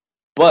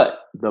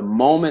 But the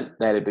moment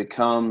that it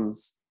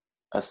becomes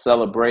a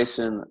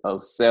celebration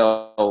of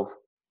self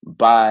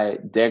by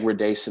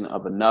degradation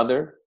of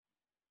another,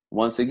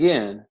 once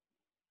again,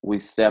 we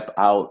step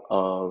out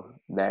of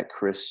that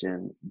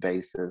Christian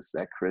basis,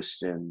 that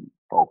Christian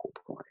focal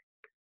point.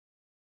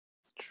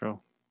 True.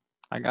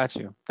 I got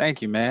you.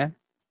 Thank you, man.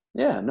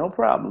 Yeah, no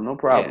problem. No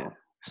problem. Yeah.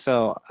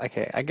 So,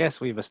 okay, I guess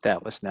we've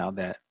established now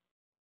that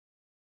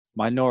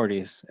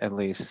minorities, at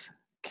least,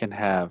 can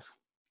have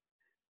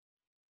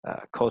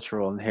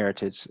cultural and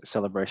heritage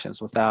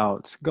celebrations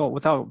without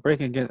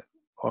breaking it,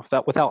 or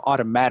without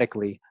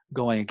automatically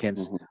going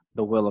against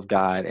the will of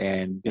God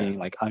and being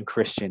like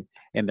unchristian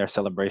in their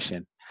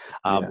celebration.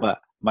 But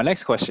my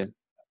next question: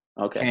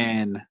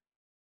 can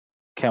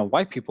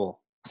white people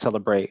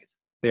celebrate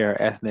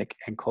their ethnic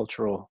and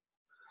cultural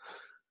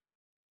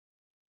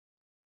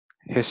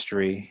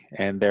history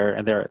and their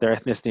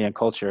ethnicity and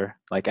culture,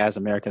 like as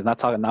Americans?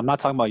 I'm not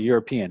talking about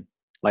European.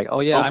 Like, oh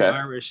yeah, I'm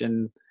Irish,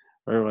 and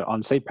or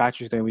on St.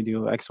 Patrick's Day we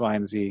do X, Y,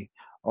 and Z,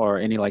 or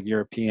any like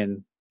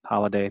European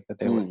holiday that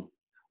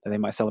they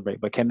might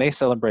celebrate. But can they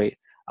celebrate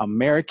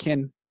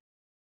American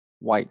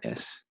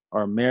whiteness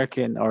or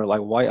American or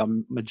like white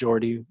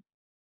majority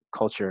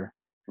culture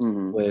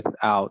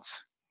without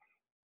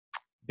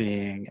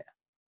being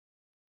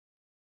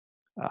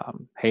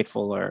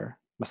hateful or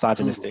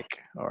misogynistic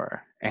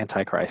or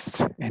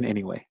antichrist in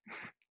any way?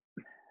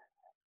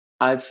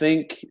 I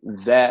think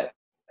that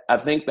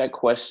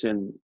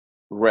question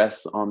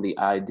rests on the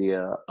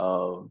idea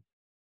of,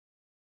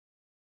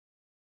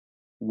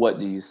 what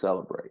do you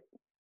celebrate?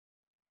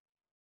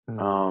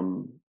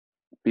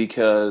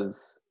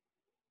 Because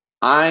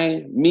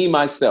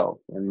myself,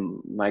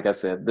 and like I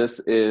said, this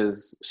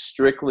is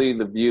strictly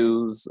the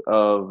views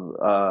of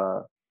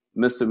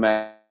Mr.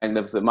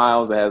 Magnificent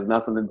Miles. It has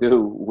nothing to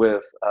do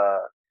with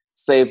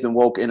Saved and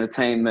Woke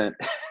Entertainment.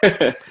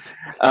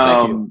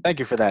 Thank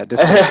you for that.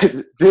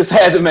 Just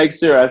had to make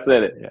sure I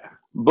said it. Yeah.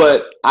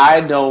 But I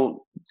don't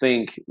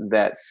think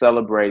that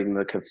celebrating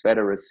the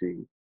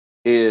Confederacy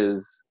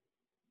is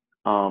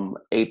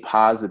a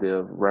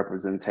positive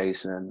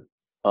representation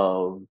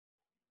of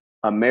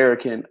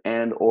American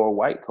and or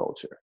white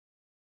culture.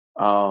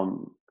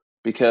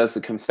 Because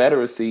the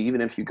Confederacy,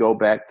 even if you go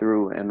back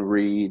through and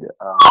read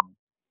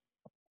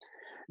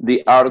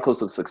the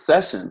Articles of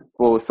Succession,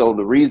 so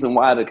the reason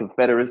why the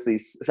Confederacy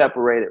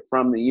separated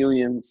from the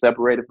Union,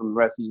 separated from the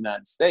rest of the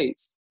United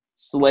States,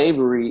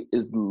 slavery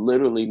is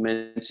literally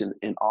mentioned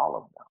in all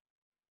of them.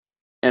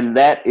 And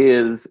that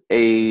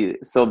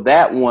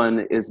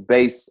one is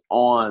based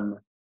on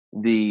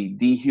the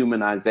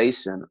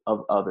dehumanization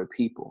of other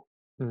people.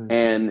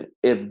 And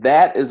if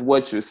that is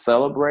what you're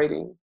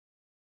celebrating,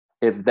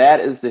 if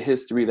that is the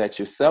history that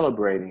you're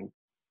celebrating,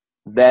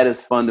 that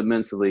is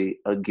fundamentally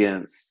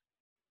against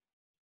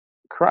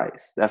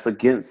Christ. That's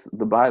against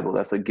the Bible.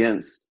 That's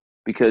against,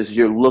 because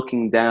you're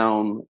looking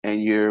down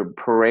and you're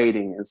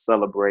parading and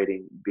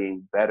celebrating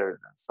being better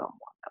than someone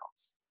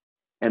else.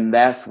 And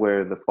that's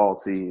where the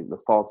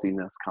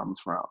faultiness comes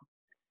from.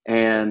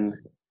 And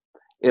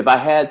if I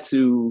had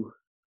to,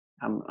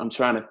 I'm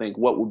trying to think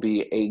what would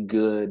be a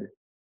good,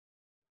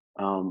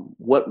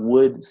 what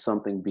would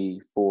something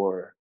be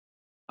for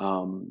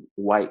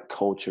white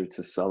culture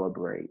to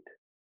celebrate?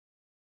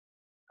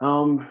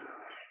 Um,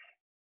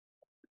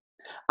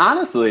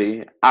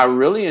 Honestly, I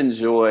really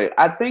enjoy.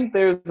 I think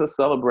there's a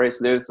celebration.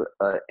 There's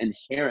an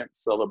inherent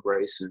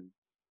celebration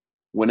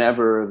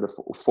whenever the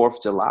Fourth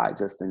of July,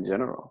 just in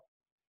general.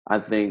 I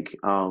think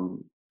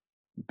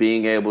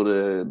being able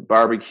to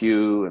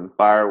barbecue and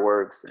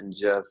fireworks and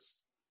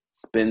just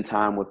spend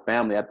time with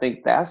family. I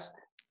think that's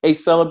a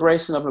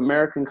celebration of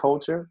American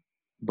culture,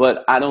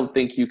 but I don't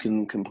think you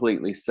can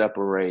completely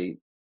separate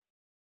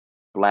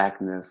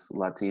Blackness,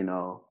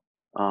 Latino,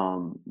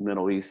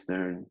 Middle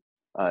Eastern,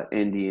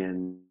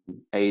 Indian,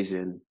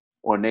 Asian,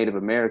 or Native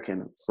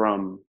American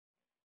from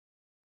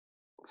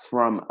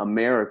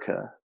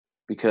America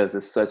because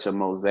it's such a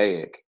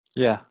mosaic.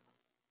 Yeah.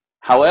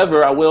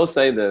 However, I will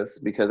say this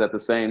because at the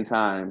same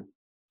time,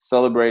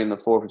 celebrating the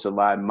 4th of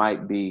July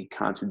might be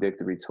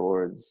contradictory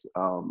towards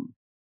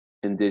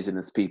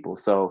indigenous people.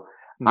 So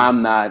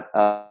I'm not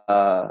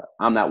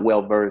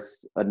well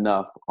versed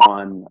enough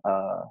on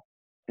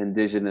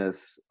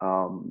indigenous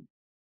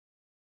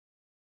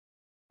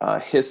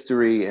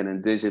history and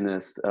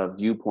indigenous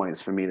viewpoints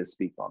for me to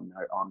speak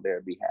on their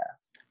behalf.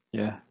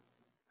 Yeah.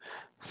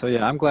 So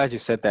yeah, I'm glad you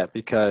said that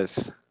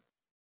because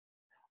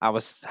I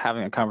was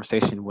having a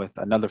conversation with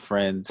another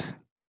friend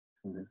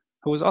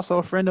who was also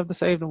a friend of the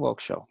Saved and Woke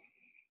show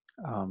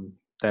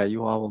that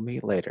you all will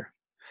meet later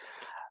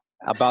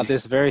about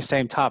this very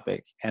same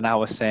topic. And I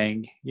was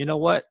saying, you know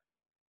what?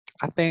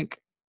 I think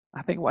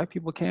white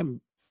people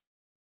can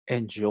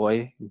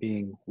enjoy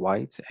being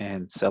white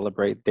and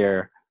celebrate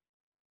their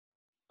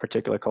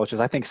particular cultures.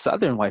 I think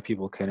Southern white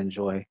people can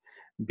enjoy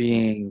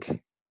being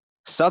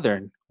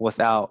Southern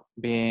without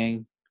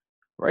being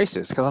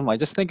racist. Because I'm like,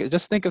 just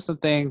think of some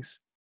things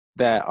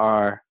that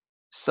are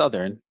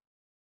Southern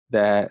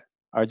that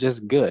are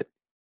just good.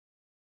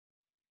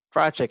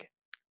 Fried chicken,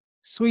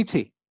 sweet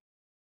tea,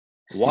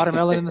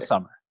 watermelon in the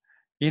summer.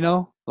 You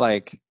know,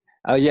 like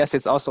yes,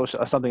 it's also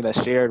something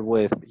that's shared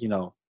with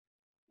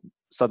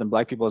Southern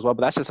Black people as well.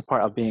 But that's just a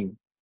part of being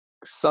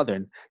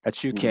Southern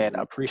that you can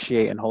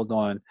appreciate and hold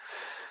on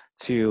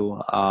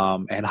to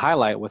and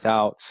highlight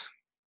without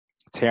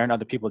tearing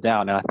other people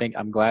down. And I think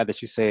I'm glad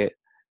that you said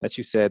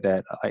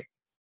that like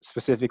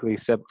specifically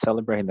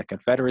celebrating the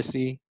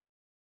Confederacy,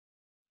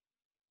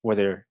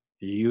 whether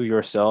you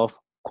yourself,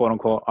 quote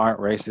unquote, aren't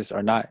racist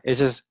or not,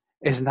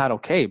 it's not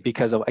okay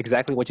because of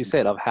exactly what you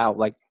said of how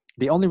like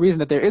the only reason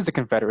that there is a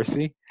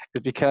Confederacy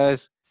is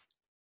because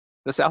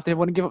the South didn't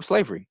want to give up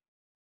slavery.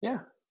 Yeah.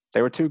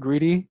 They were too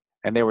greedy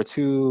and they were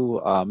too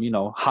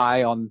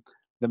high on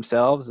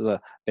themselves.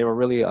 They were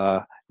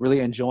really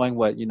enjoying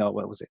what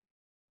was it?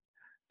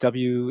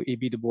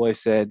 W.E.B. Du Bois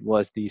said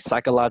was the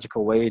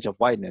psychological wage of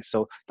whiteness.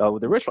 So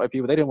the rich white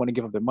people, they didn't want to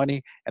give up their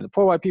money, and the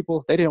poor white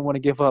people, they didn't want to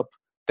give up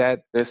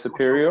their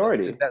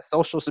superiority, that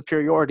social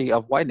superiority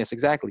of whiteness.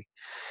 Exactly.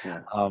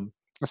 Yeah.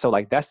 So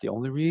like that's the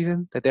only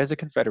reason that there's a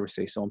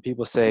Confederacy. So when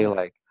people say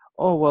like,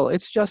 oh well,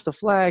 it's just a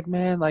flag,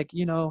 man, like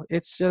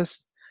it's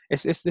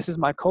this is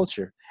my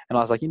culture, and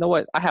I was like, you know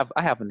what, I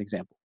have an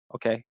example.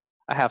 Okay,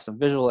 I have some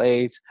visual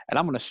aids, and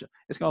I'm gonna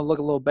it's gonna look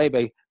a little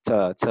baby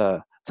to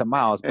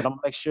Miles, but I'm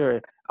gonna make sure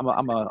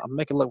I'm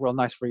make it look real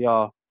nice for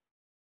y'all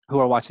who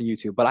are watching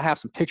YouTube. But I have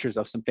some pictures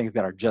of some things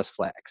that are just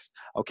flags.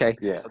 Okay,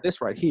 yeah. So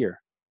this right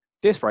here,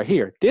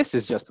 this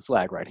is just a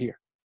flag right here.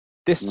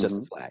 This is just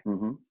a flag.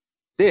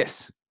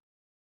 This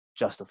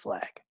just a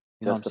flag.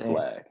 Just a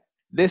flag.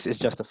 This is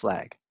just a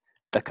flag.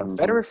 The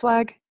Confederate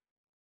flag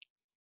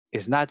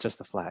is not just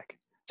a flag.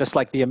 Just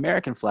like the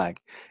American flag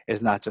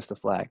is not just a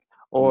flag,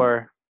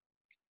 or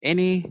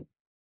any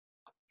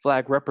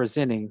flag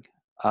representing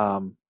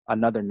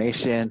another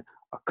nation,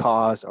 a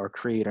cause, or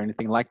creed, or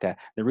anything like that.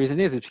 The reason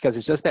is because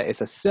it's just that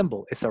it's a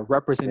symbol. It's a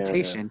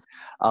representation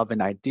of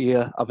an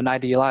idea, of an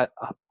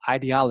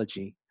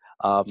ideology,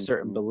 of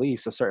certain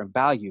beliefs, of certain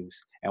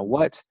values. And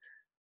what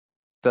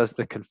was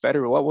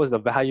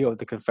the value of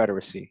the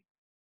Confederacy?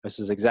 This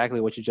is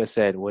exactly what you just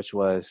said, which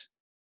was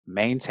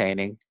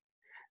maintaining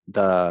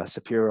the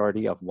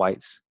superiority of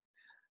whites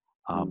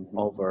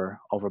over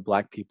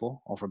Black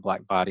people, over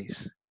Black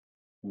bodies.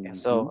 And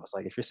so I was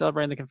like, if you're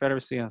celebrating the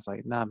Confederacy, I was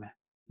like, nah, man,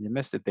 you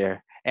missed it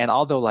there. And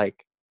although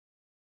like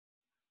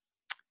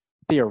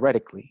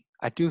theoretically,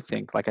 I do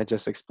think, like I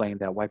just explained,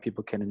 that white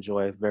people can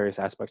enjoy various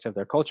aspects of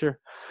their culture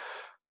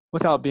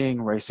without being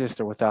racist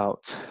or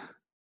without,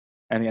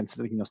 and again,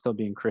 still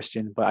being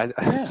Christian. But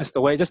just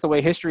the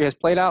way history has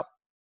played out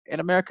in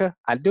America,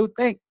 I do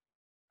think,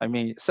 I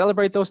mean,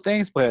 celebrate those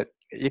things, but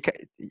you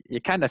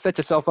kind of set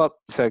yourself up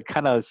to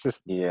kind of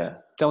just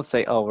don't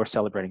say, oh, we're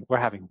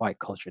having white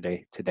culture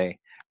day today,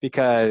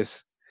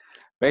 because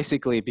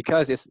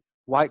it's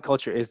white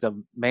culture is the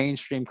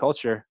mainstream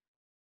culture.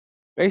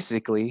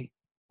 Basically,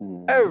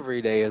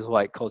 every day is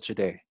white culture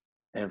day.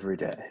 Every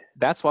day.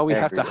 That's why we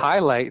have to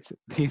highlight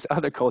these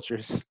other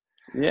cultures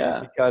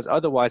Yeah. Because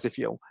otherwise,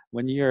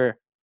 when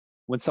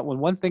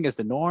one thing is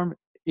the norm,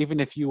 even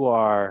if you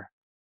are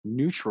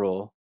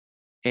neutral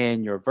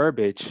in your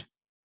verbiage,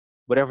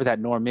 whatever that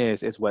norm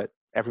is what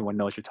everyone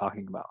knows you're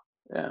talking about.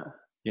 Yeah.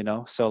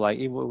 So like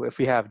even if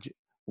we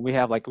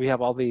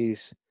have all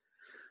these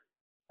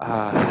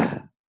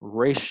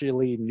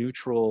racially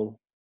neutral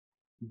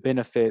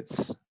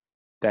benefits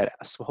that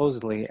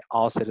supposedly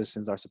all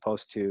citizens are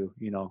supposed to,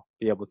 be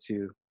able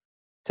to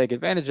take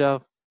advantage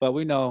of, but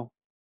we know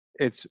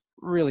it's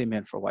really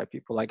meant for white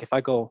people. Like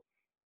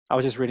I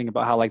was just reading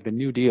about how like the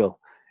New Deal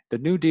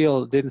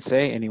didn't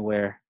say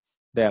anywhere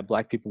that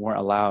Black people weren't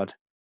allowed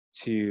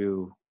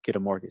to get a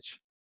mortgage,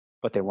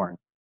 but they weren't.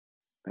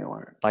 They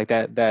weren't. Like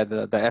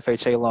the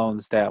FHA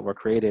loans that were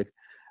created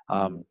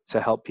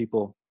to help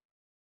people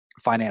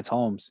finance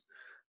homes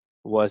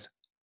was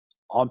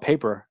on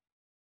paper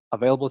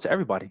available to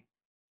everybody.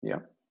 Yeah.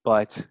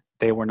 But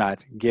they were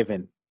not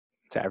given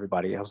to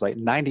everybody. It was like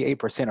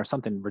 98% or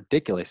something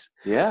ridiculous.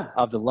 Yeah.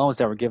 Of the loans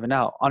that were given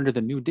out under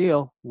the New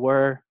Deal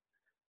were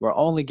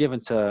only given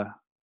to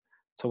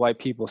white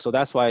people. So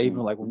that's why even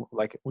like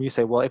when you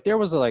say, well, if there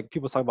was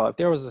people talk about if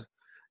there was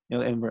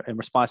in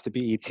response to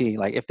BET,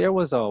 like if there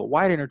was a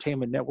white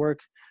entertainment network,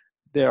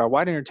 there are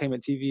white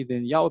entertainment TV,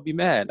 then y'all would be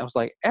mad. I was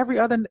like, every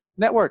other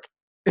network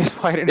is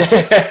white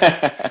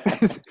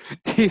entertainment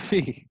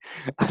TV.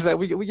 I was like,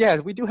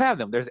 we do have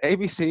them. There's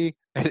ABC,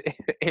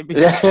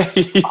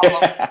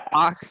 Yeah.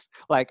 Fox,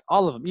 like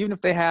all of them. Even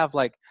if they have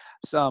like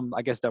some,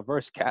 I guess,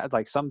 diverse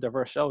like some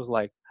diverse shows,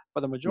 like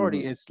for the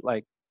majority, it's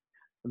like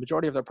the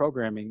majority of their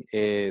programming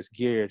is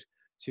geared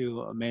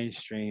to a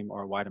mainstream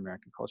or white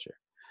American culture.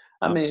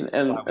 I mean,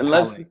 and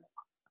unless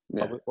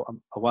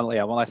one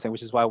last thing,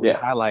 which is why we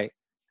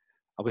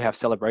we have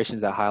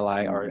celebrations that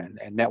highlight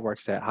and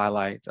networks that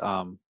highlight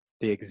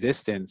the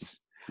existence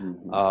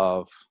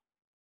of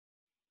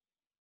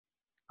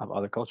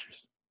other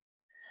cultures.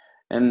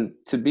 And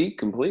to be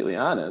completely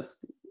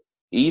honest,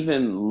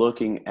 even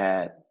looking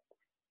at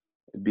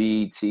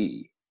BET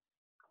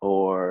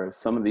or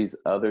some of these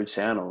other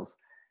channels,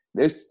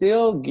 they're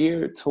still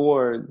geared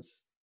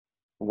towards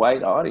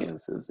white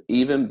audiences.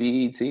 Even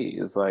BET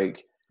is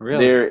like,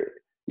 really?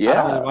 I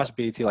don't really watch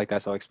BET like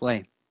that, so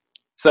explain.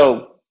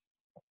 So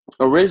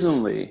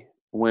originally,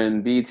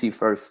 when BET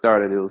first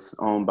started, it was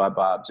owned by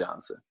Bob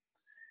Johnson.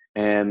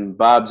 And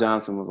Bob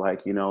Johnson was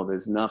like,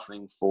 there's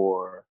nothing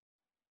for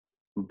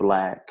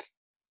Black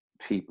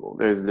people.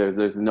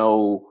 There's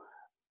no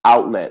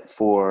outlet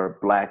for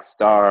Black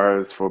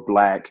stars, for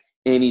Black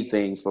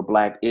anything, for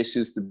Black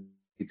issues to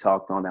be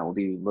talked on that will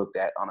be looked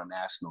at on a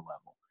national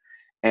level.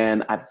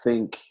 And I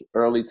think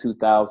early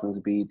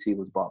 2000s, BET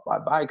was bought by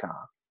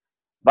Viacom.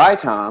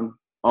 Viacom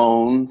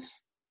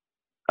owns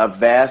a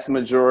vast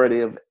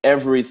majority of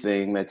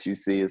everything that you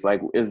see.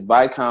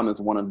 Viacom is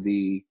one of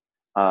the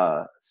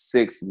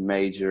 6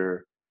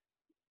 major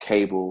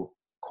cable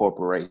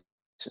corporations.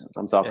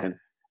 I'm talking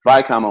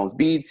Viacom owns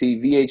BET,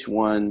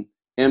 VH1,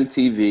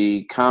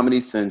 MTV, Comedy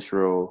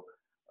Central.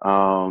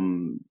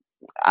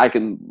 I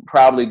can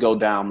probably go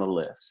down the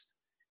list.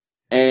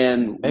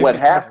 And maybe what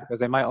happened? Because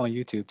they might own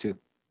YouTube too.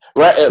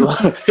 Right.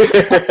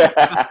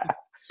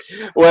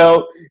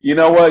 Well, you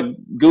know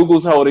what?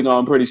 Google's holding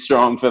on pretty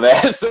strong for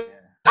that.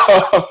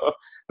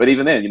 But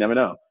even then, you never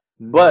know.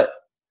 But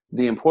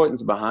the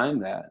importance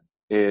behind that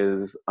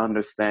is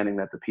understanding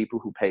that the people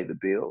who pay the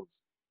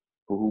bills,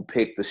 who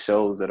pick the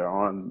shows that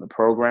are on the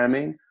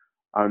programming,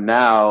 are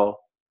now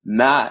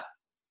not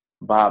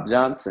Bob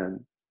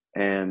Johnson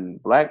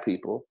and Black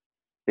people,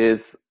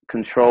 is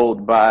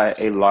controlled by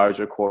a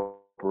larger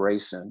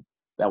corporation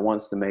that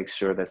wants to make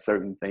sure that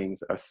certain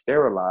things are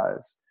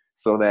sterilized,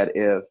 so that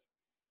if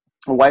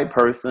a white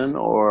person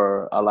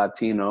or a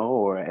Latino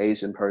or an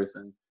Asian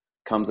person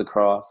comes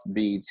across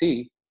BET,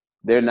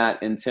 they're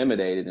not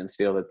intimidated and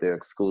feel that they're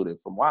excluded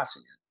from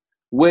watching it,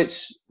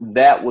 which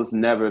that was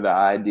never the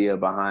idea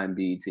behind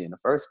BET in the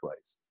first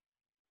place.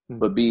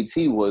 But BET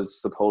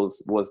was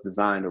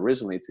designed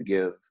originally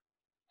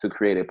to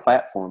create a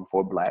platform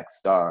for Black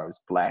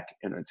stars, Black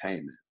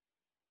entertainment,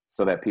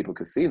 so that people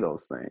could see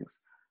those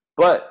things.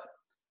 But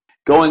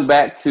going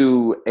back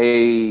to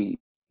a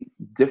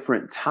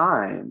different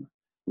time,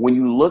 when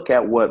you look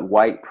at what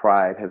white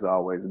pride has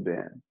always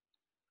been,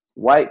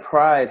 white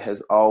pride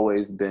has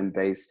always been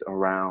based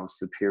around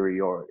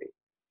superiority,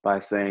 by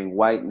saying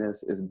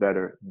whiteness is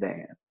better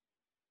than.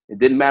 It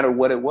didn't matter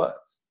what it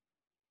was.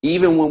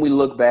 Even when we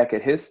look back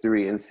at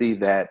history and see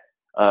that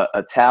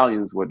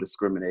Italians were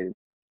discriminated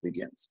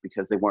against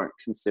because they weren't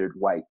considered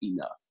white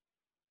enough.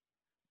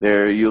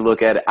 There, you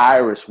look at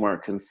Irish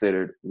weren't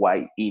considered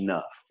white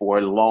enough for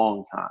a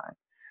long time.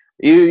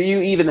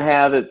 You even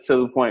have it to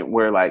the point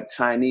where like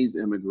Chinese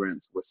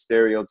immigrants were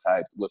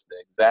stereotyped with the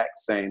exact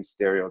same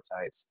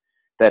stereotypes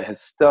that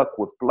has stuck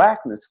with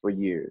Blackness for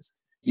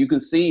years. You can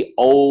see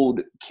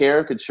old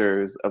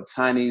caricatures of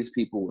Chinese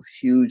people with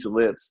huge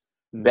lips,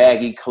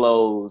 baggy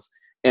clothes,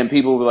 and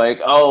people were like,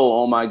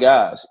 oh my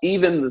gosh.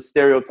 Even the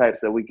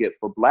stereotypes that we get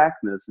for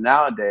Blackness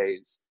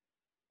nowadays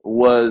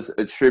was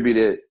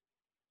attributed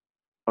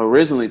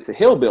originally to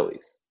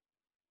hillbillies.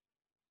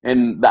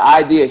 And the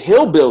idea of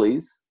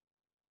hillbillies,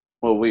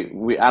 well,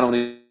 I don't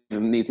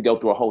even need to go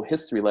through a whole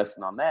history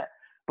lesson on that.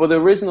 But the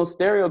original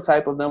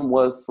stereotype of them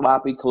was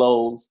sloppy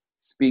clothes,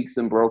 speaks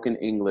in broken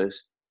English,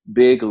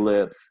 big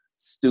lips,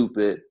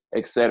 stupid,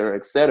 etc.,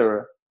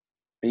 etc.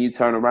 And you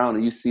turn around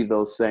and you see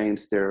those same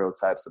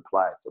stereotypes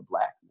applied to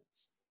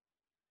blackness.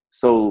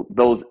 So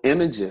those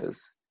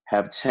images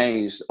have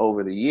changed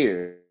over the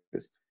years.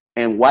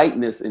 And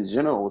whiteness in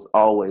general is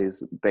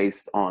always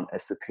based on a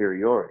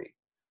superiority.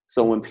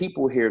 So when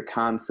people hear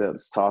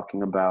concepts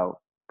talking about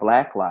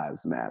Black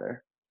Lives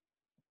Matter,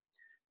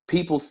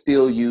 people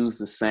still use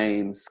the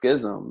same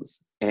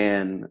schisms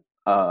and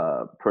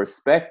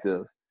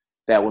perspective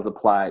that was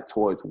applied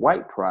towards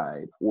white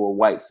pride or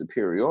white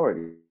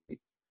superiority.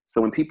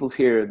 So when people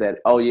hear that,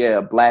 oh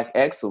yeah, Black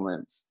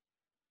excellence,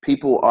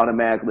 people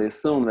automatically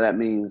assume that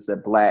means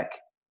that Black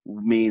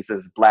means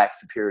as Black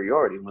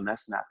superiority, when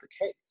that's not the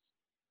case.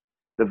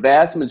 The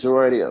vast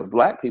majority of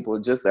Black people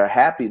just are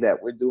happy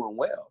that we're doing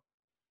well.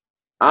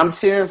 I'm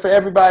cheering for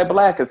everybody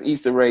Black, as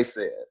Issa Rae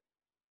said.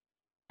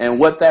 And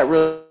what that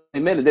really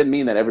meant, it didn't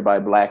mean that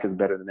everybody Black is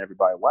better than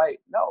everybody white.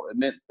 No, it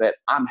meant that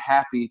I'm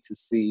happy to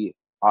see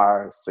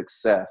our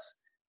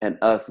success and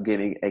us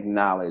getting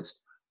acknowledged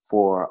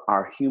for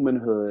our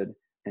humanhood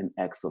and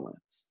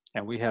excellence.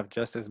 And we have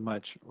just as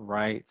much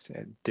rights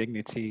and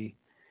dignity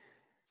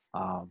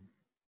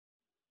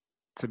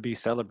to be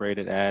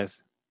celebrated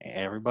as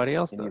everybody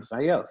else does.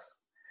 Anybody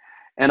else.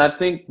 And I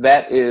think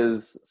that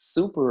is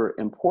super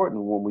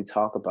important when we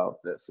talk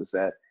about this, is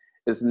that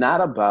it's not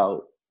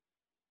about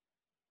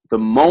the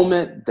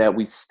moment that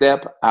we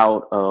step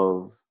out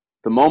of,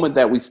 the moment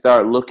that we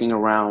start looking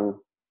around,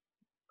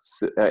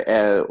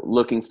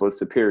 looking for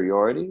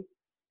superiority,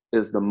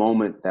 is the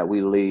moment that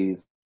we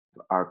leave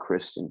our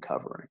Christian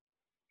covering.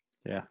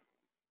 Yeah.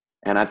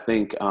 And I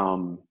think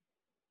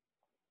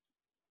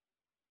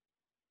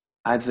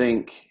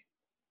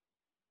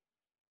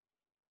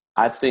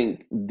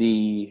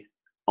the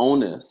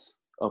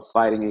onus of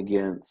fighting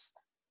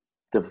against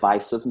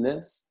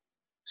divisiveness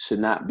should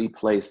not be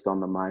placed on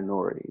the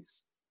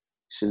minorities,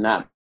 should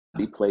not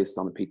be placed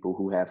on the people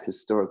who have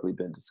historically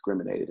been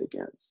discriminated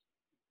against.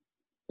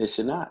 It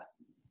should not.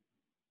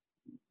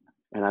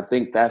 And I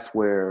think that's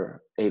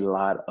where a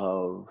lot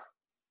of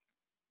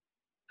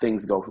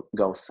things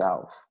go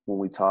south when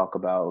we talk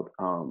about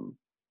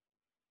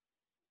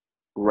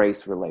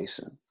race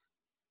relations,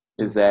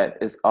 is that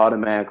it's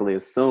automatically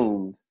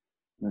assumed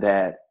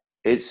that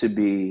it should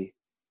be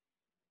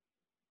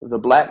the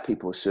Black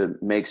people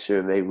should make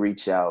sure they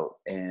reach out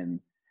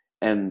and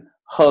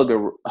hug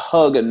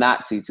a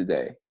Nazi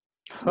today.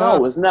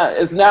 No, it's not.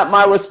 It's not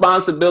my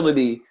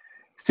responsibility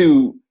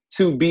to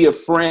be a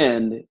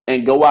friend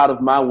and go out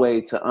of my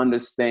way to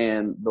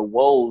understand the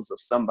woes of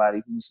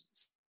somebody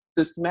who's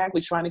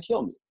systematically trying to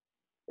kill me.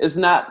 It's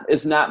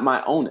not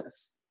my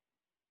onus.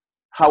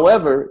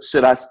 However,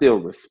 should I still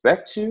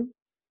respect you?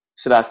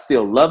 Should I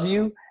still love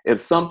you? If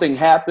something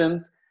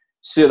happens,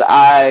 should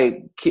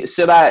I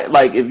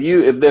like,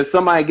 if there's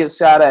somebody gets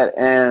shot at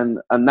and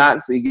a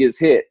Nazi gets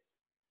hit,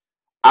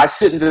 I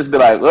shouldn't just be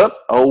like,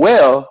 oh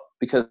well,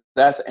 because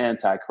that's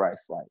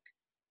anti-Christ-like.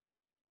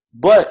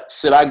 But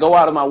should I go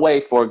out of my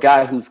way for a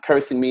guy who's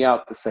cursing me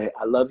out to say,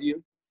 I love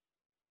you?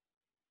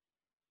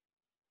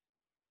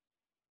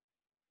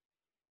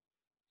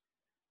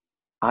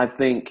 I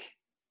think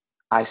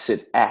I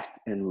should act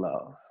in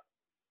love.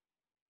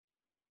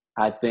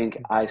 I think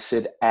I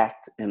should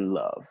act in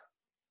love.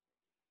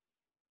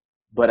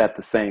 But at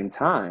the same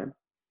time,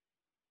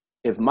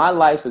 if my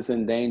life is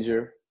in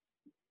danger,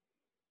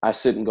 I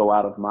shouldn't go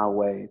out of my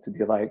way to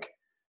be like,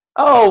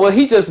 oh, well,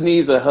 he just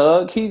needs a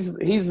hug.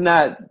 He's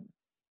not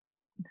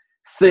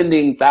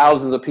sending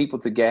thousands of people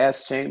to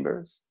gas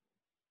chambers.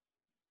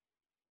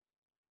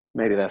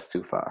 Maybe that's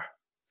too far.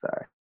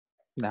 Sorry.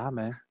 Nah,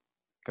 man.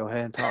 Go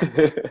ahead and talk.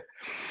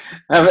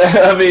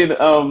 I mean,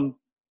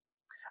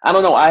 I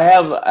don't know.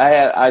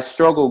 I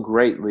struggle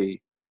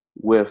greatly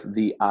with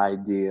the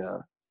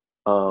idea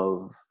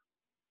of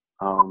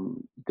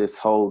this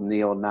whole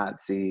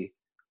neo-Nazi,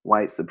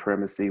 white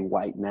supremacy,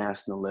 white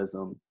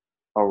nationalism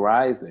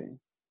arising,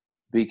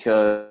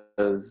 because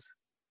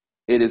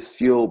it is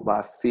fueled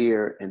by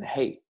fear and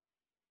hate.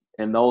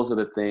 And those are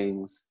the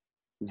things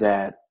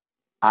that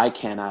I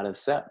cannot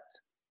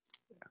accept.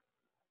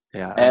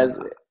 Yeah.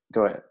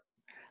 Go ahead.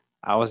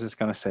 I was just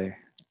going to say,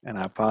 and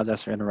I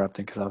apologize for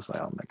interrupting because I was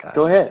like, oh my gosh.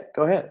 Go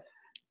ahead.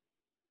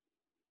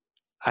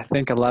 I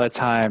think a lot of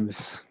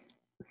times,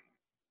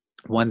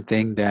 one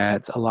thing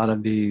that a lot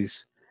of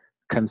these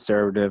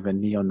conservative and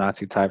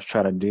neo-Nazi types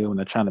try to do when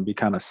they're trying to be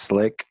kind of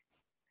slick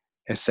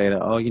is say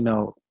that, oh,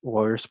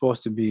 well, you're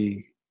supposed to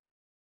be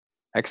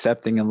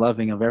accepting and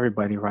loving of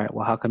everybody, right?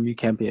 Well, how come you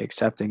can't be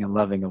accepting and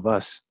loving of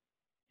us?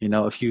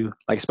 If you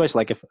like, especially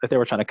like if they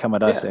were trying to come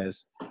at us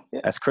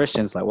as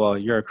Christians, like, well,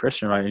 you're a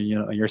Christian, right? And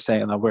you're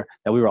saying that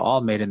we were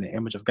all made in the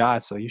image of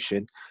God, so you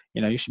should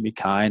be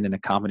kind and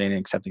accommodating and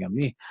accepting of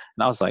me.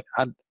 And I was like,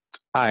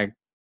 I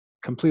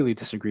completely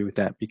disagree with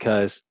that,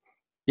 because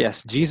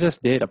Yes, Jesus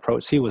did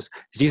approach.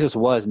 Jesus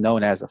was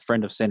known as a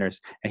friend of sinners,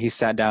 and he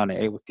sat down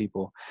and ate with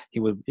people. He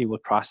would eat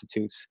with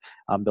prostitutes.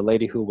 The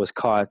lady who was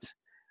caught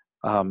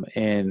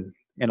in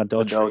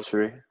adultery.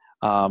 Adultery.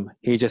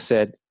 He just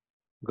said,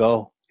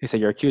 "Go." He said,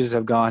 "Your accusers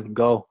have gone.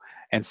 Go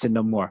and sin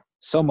no more."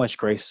 So much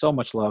grace, so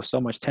much love, so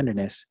much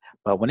tenderness.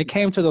 But when it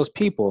came to those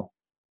people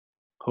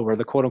who were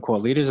the quote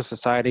unquote leaders of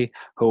society,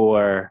 who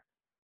were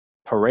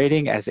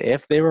parading as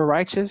if they were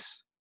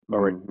righteous,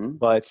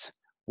 but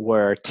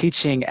were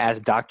teaching as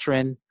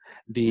doctrine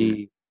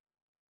the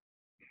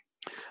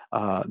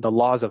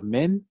laws of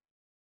men.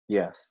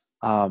 Yes.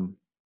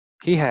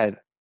 He had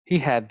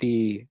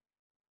the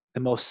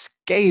most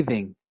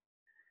scathing,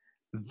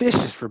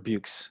 vicious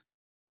rebukes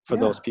for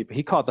those people.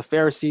 He called the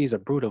Pharisees a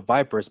brood of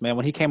vipers, man.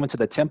 When he came into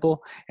the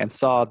temple and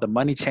saw the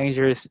money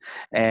changers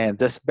and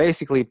just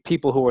basically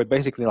people who were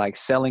basically like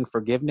selling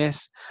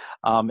forgiveness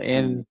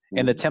in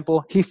the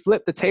temple, he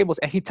flipped the tables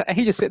and he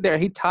just sit there.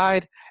 He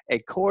tied a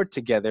cord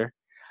together,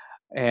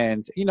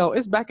 and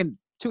it's back in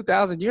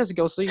 2,000 years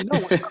ago, so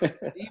what's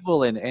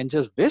evil and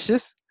just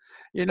vicious.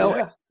 He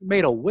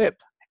made a whip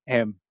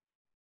and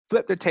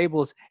flipped the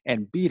tables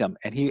and beat them,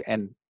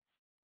 and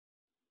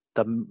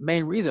the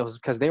main reason was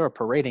because they were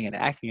parading and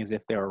acting as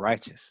if they were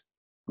righteous,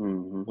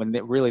 when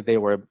they were they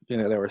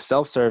were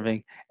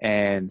self-serving,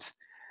 and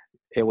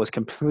it was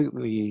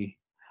completely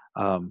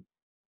it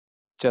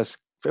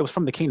was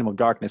from the kingdom of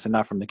darkness and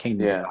not from the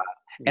kingdom of God.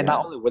 And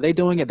not only were they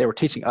doing it, they were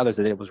teaching others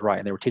that it was right,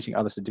 and they were teaching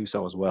others to do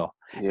so as well.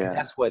 Yeah. And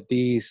that's what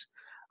these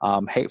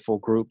hateful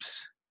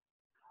groups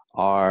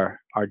are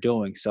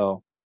doing.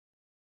 So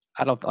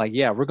I don't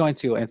we're going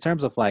to, in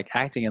terms of like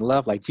acting in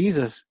love, like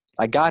Jesus.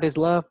 Like God is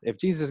love. If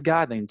Jesus is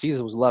God, then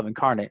Jesus was love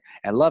incarnate,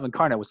 and love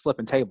incarnate was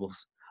flipping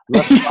tables.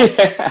 Love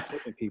incarnate was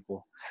flipping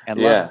people, and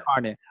love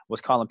incarnate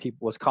was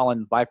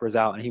calling vipers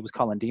out, and he was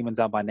calling demons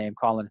out by name.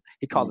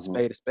 He called a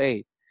spade a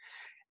spade.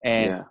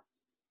 And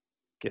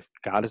if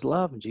God is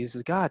love and Jesus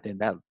is God, then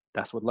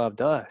that's what love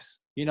does.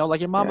 Like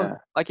your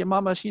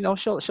mama,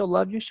 she'll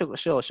love you.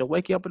 She'll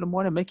wake you up in the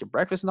morning, make you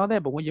breakfast and all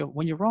that. But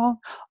when you're wrong,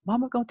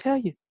 mama gonna tell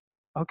you,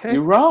 okay,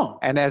 you're wrong.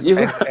 And as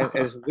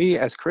we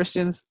as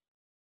Christians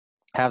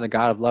have the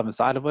God of love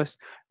inside of us,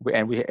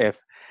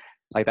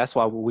 that's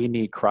why we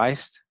need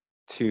Christ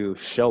to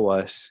show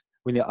us.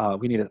 We need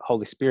the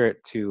Holy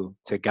Spirit to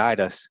guide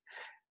us,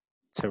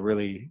 to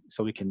really,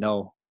 so we can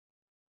know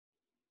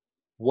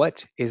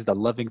what is the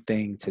loving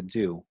thing to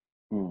do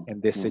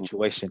in this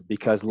situation.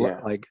 Because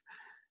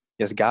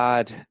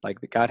God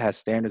has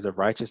standards of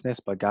righteousness,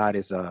 but God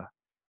is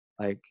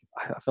I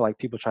feel like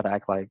people try to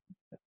act like,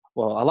 a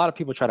lot of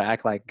people try to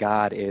act like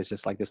God is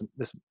just like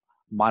this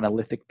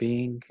monolithic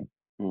being.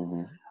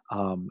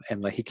 And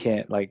like he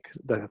can't, like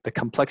the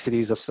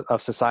complexities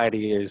of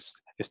society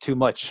is too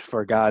much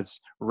for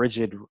God's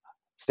rigid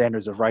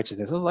standards of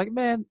righteousness. I was like,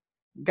 man,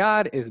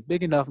 God is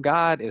big enough.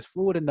 God is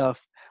fluid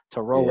enough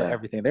to roll with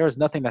everything. There is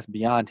nothing that's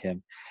beyond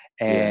him.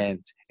 And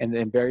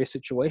in various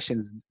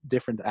situations,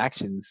 different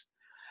actions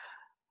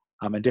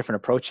and different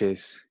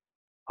approaches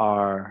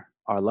are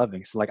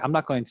loving. So like, I'm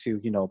not going to,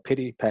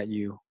 pity pat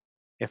you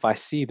if I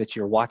see that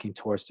you're walking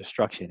towards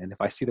destruction, and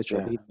if I see that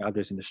you're leading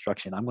others in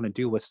destruction. I'm going to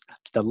do what's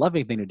the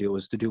loving thing to do,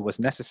 is to do what's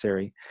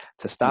necessary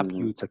to stop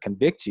you, to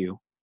convict you,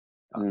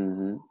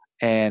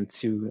 and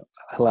to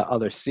let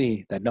others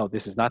see that, no,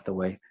 this is not the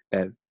way,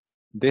 that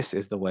this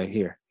is the way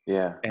here.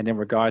 Yeah. And in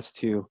regards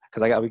to,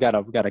 because we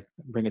gotta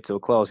bring it to a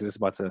close, because it's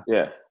about to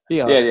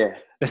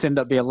this ended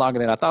up being longer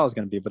than I thought it was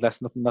going to be, but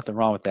that's nothing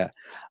wrong with that.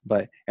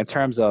 But in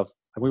terms of,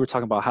 we were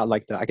talking about how,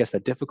 like,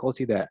 the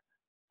difficulty that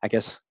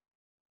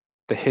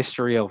the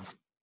history of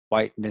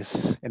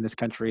whiteness in this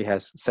country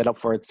has set up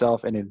for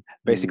itself, and in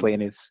basically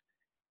in its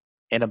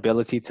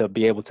inability to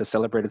be able to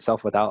celebrate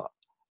itself without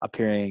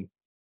appearing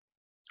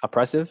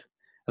oppressive.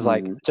 It's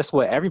like just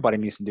what everybody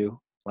needs to do,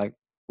 like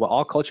what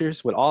all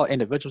cultures, what all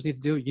individuals need to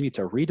do. You need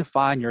to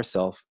redefine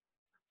yourself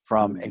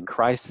from a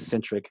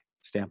Christ-centric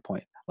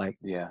standpoint. Like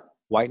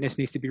whiteness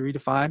needs to be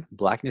redefined,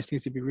 blackness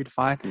needs to be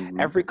redefined.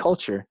 Every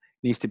culture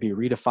needs to be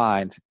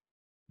redefined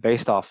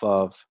based off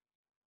of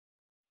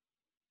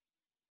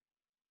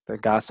that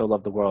God so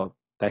loved the world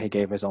that he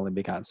gave his only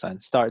begotten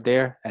son. Start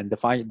there and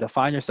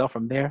define yourself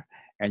from there,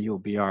 and you'll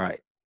be all right.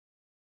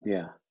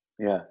 Yeah.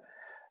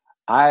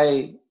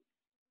 I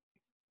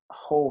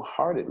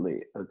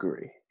wholeheartedly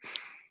agree.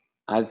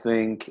 I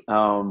think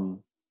there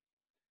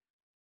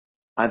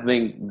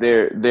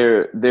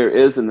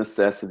is a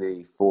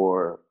necessity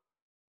for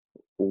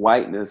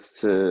whiteness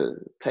to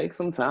take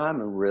some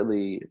time and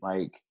really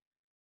like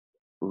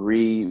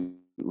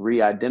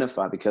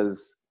re-identify,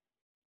 because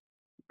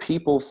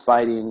people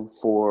fighting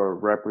for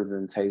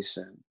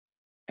representation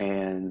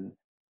and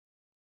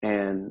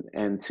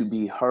to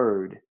be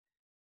heard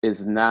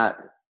is not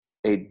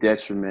a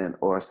detriment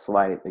or a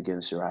slight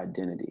against your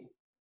identity.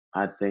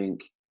 I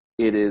think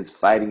it is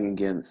fighting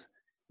against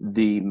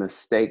the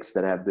mistakes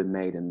that have been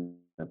made in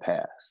the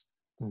past.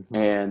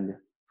 And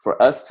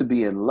for us to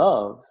be in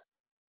love,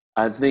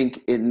 I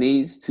think it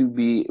needs to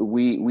be,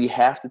 we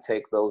have to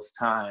take those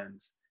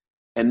times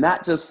and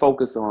not just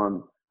focus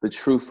on the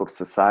truth of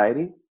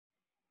society,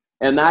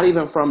 and not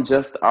even from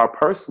just our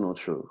personal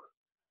truth,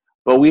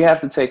 but we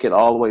have to take it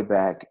all the way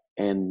back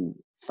and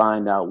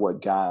find out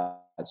what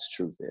God's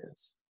truth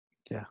is.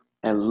 Yeah.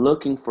 And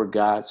looking for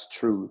God's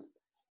truth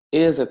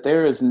is that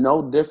there is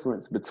no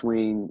difference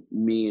between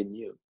me and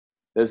you.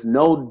 There's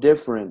no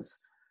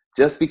difference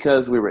just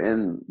because we were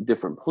in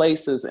different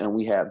places and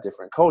we have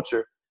different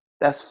culture.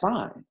 That's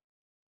fine.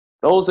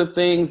 Those are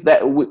things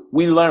that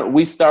we learned.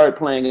 We started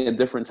playing a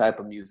different type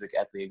of music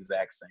at the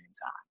exact same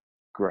time.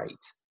 Great.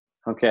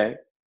 Okay.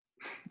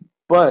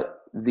 But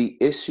the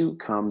issue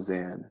comes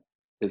in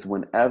is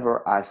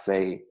whenever I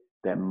say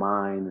that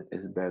mine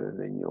is better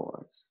than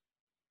yours.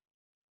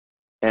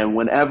 And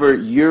whenever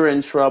you're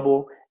in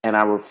trouble and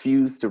I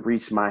refuse to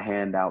reach my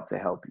hand out to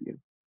help you.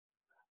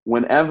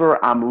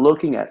 Whenever I'm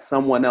looking at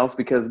someone else,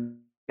 because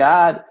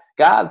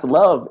God's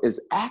love is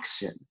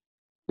action.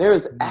 There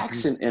is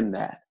action in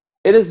that.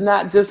 It is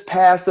not just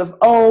passive,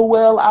 oh,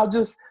 well, I'll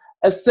just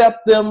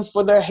accept them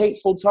for their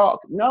hateful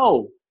talk.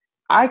 No,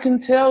 I can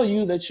tell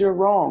you that you're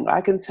wrong.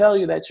 I can tell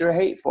you that you're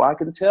hateful. I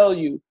can tell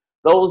you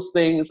those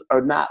things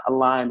are not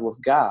aligned with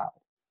God.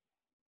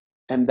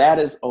 And that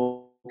is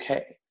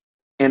okay.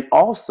 And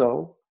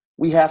also,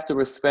 we have to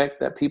respect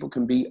that people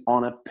can be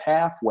on a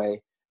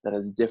pathway that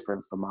is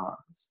different from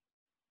ours.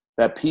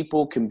 That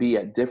people can be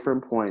at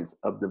different points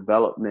of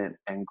development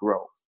and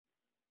growth.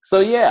 So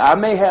yeah, I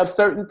may have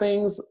certain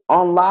things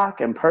on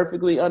lock and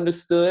perfectly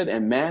understood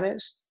and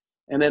managed,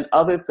 and then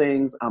other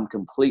things I'm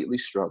completely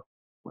struggling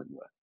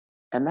with.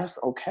 And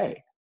that's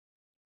okay.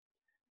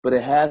 But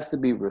it has to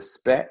be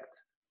respect,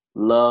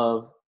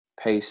 love,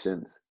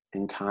 patience,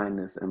 and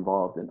kindness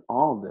involved in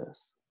all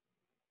this.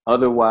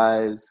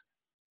 Otherwise,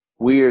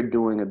 we are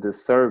doing a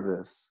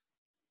disservice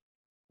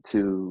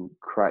to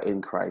Christ,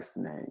 in Christ's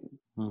name.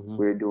 Mm-hmm.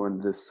 We're doing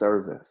a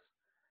disservice.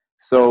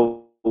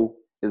 So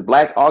is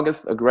Black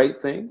August a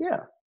great thing?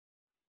 Yeah.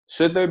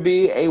 Should there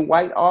be a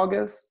White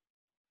August?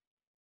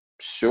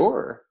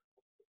 Sure.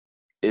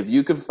 If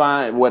you can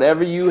find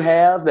whatever you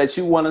have that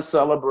you want to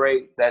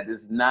celebrate that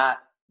is not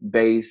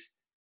based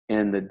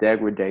in the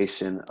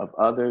degradation of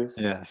others,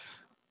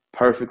 Yes.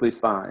 perfectly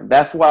fine.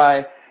 That's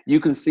why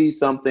you can see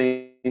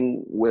something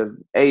with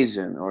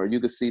Asian or you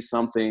can see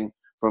something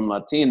from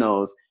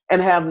Latinos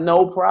and have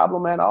no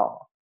problem at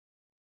all.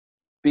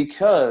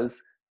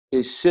 Because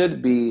it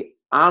should be,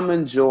 I'm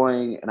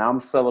enjoying and I'm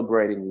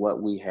celebrating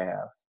what we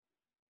have.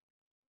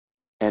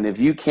 And if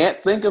you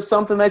can't think of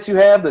something that you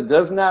have that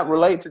does not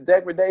relate to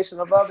degradation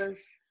of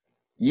others,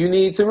 you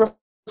need to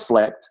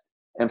reflect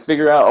and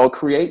figure out or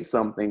create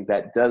something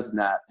that does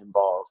not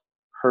involve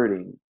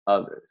hurting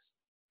others.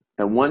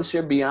 And once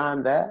you're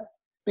beyond that,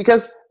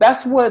 because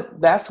that's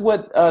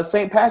what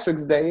St.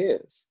 Patrick's Day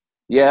is.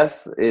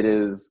 Yes, it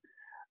is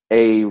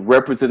a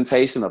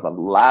representation of a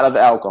lot of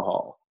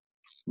alcohol.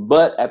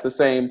 But at the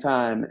same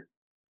time,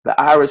 the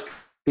Irish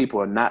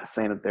people are not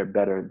saying that they're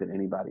better than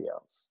anybody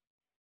else.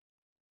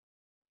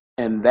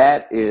 And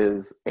that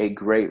is a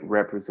great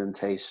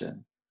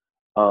representation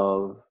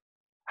of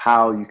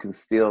how you can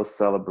still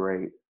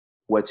celebrate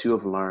what you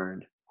have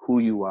learned, who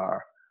you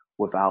are,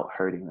 without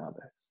hurting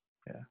others.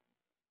 Yeah.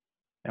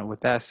 And with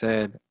that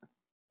said,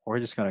 we're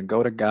just going to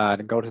go to God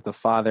and go to the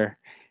Father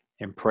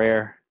in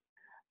prayer,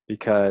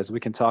 because we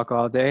can talk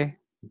all day,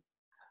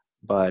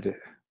 but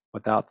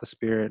without the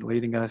Spirit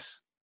leading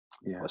us,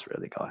 what's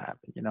really going to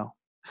happen, you know?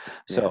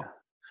 So,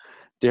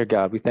 dear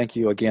God, we thank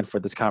you again for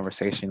this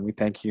conversation. We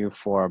thank you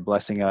for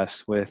blessing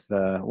us with,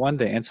 one,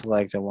 the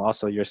intellect, and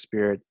also your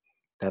Spirit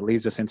that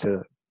leads us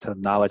into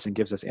knowledge and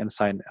gives us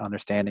insight,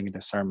 understanding, and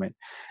discernment,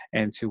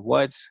 and to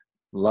what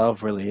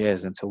love really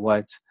is, and to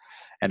what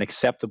an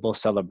acceptable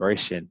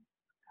celebration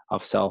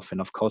of self and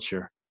of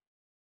culture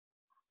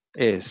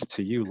is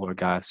to you, Lord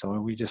God. So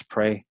we just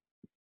pray,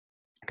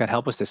 God,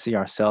 help us to see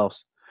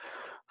ourselves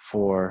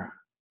for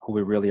who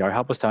we really are.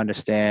 Help us to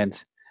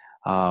understand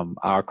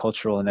our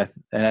cultural and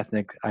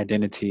ethnic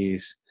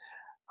identities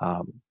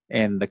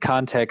in the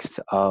context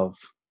of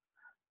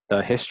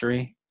the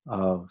history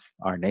of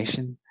our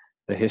nation,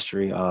 the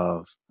history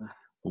of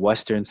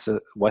Western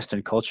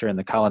culture, and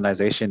the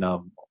colonization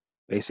of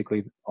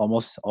basically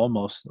almost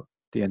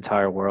the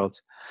entire world,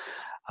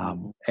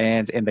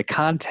 and in the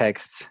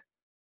context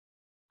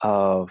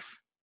of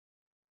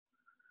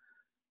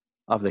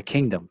the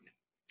kingdom,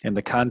 in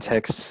the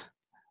context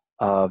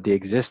of the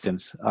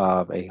existence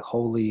of a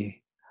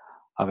holy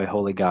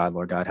God,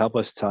 Lord God. Help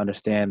us to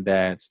understand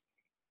that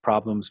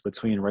problems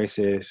between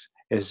races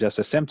is just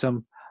a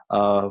symptom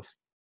of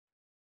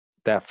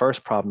that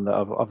first problem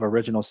of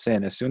original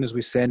sin. As soon as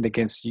we sinned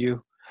against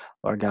you,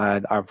 Lord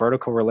God, our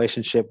vertical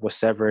relationship was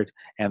severed,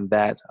 and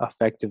that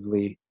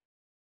effectively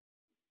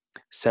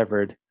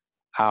severed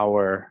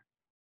our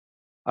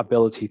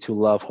ability to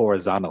love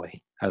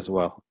horizontally as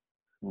well.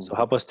 So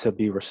help us to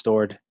be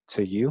restored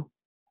to you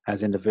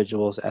as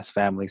individuals, as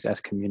families, as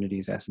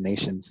communities, as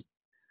nations,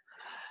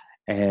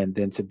 and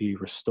then to be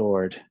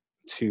restored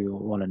to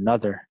one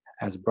another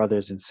as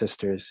brothers and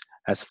sisters,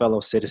 as fellow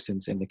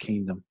citizens in the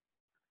kingdom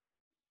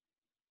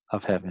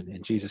of heaven.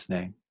 In Jesus'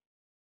 name.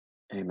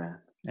 Amen.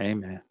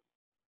 Amen.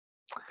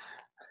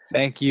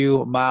 Thank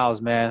you,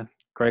 Miles, man.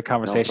 Great No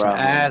conversation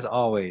problem. as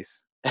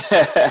always.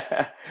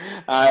 I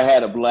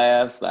had a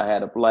blast. I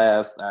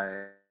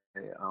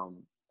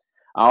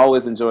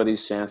always enjoy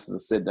these chances to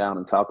sit down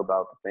and talk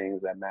about the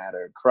things that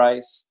matter.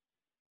 Christ,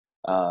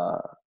 uh,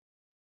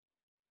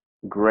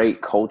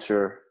 great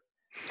culture,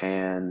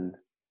 and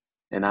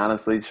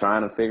honestly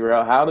trying to figure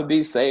out how to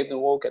be saved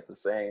and woke at the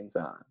same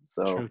time.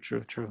 So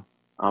True.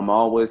 I'm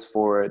always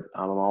for it.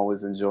 I'm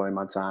always enjoying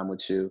my time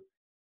with you.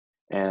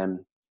 And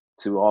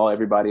to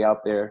everybody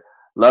out there,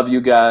 love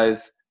you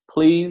guys.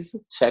 Please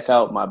check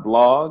out my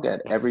blog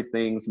at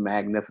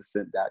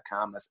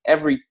everythingsmagnificent.com. That's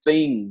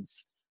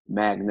Everything's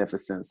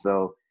Magnificent.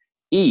 So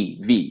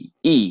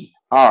EVERYTHINGS.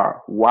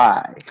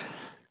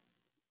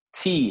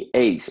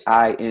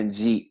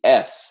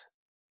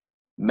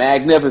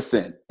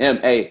 Magnificent.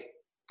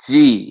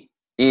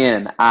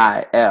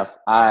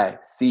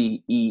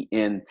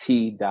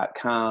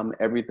 MAGNIFICENT.com.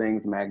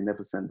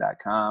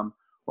 Everythingsmagnificent.com.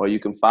 Or you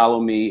can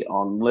follow me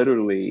on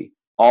literally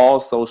all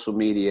social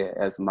media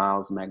as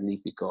Miles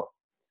Magnifico.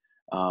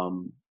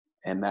 And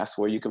that's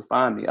where you can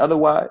find me.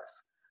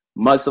 Otherwise,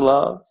 much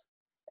love,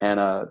 and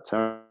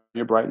turn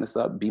your brightness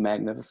up, be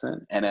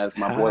magnificent. And as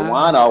my boy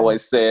Juan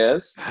always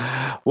says,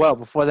 well,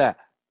 before that,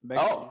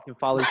 you can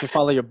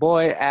follow your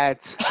boy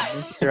at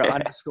Mr.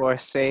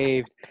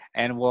 _saved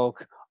and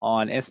woke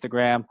on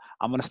Instagram.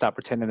 I'm gonna stop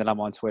pretending that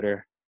I'm on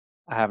Twitter.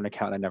 I have an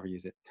account, I never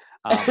use it.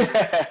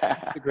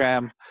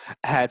 Instagram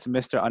at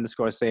Mr.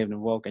 _saved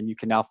and woke, and you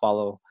can now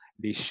follow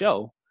the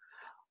show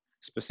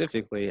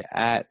specifically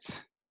at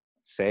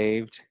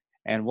Saved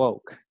and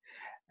Woke.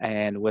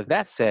 And with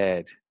that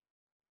said,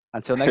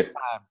 until next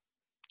time,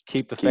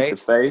 keep the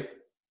faith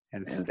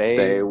and and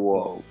stay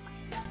woke.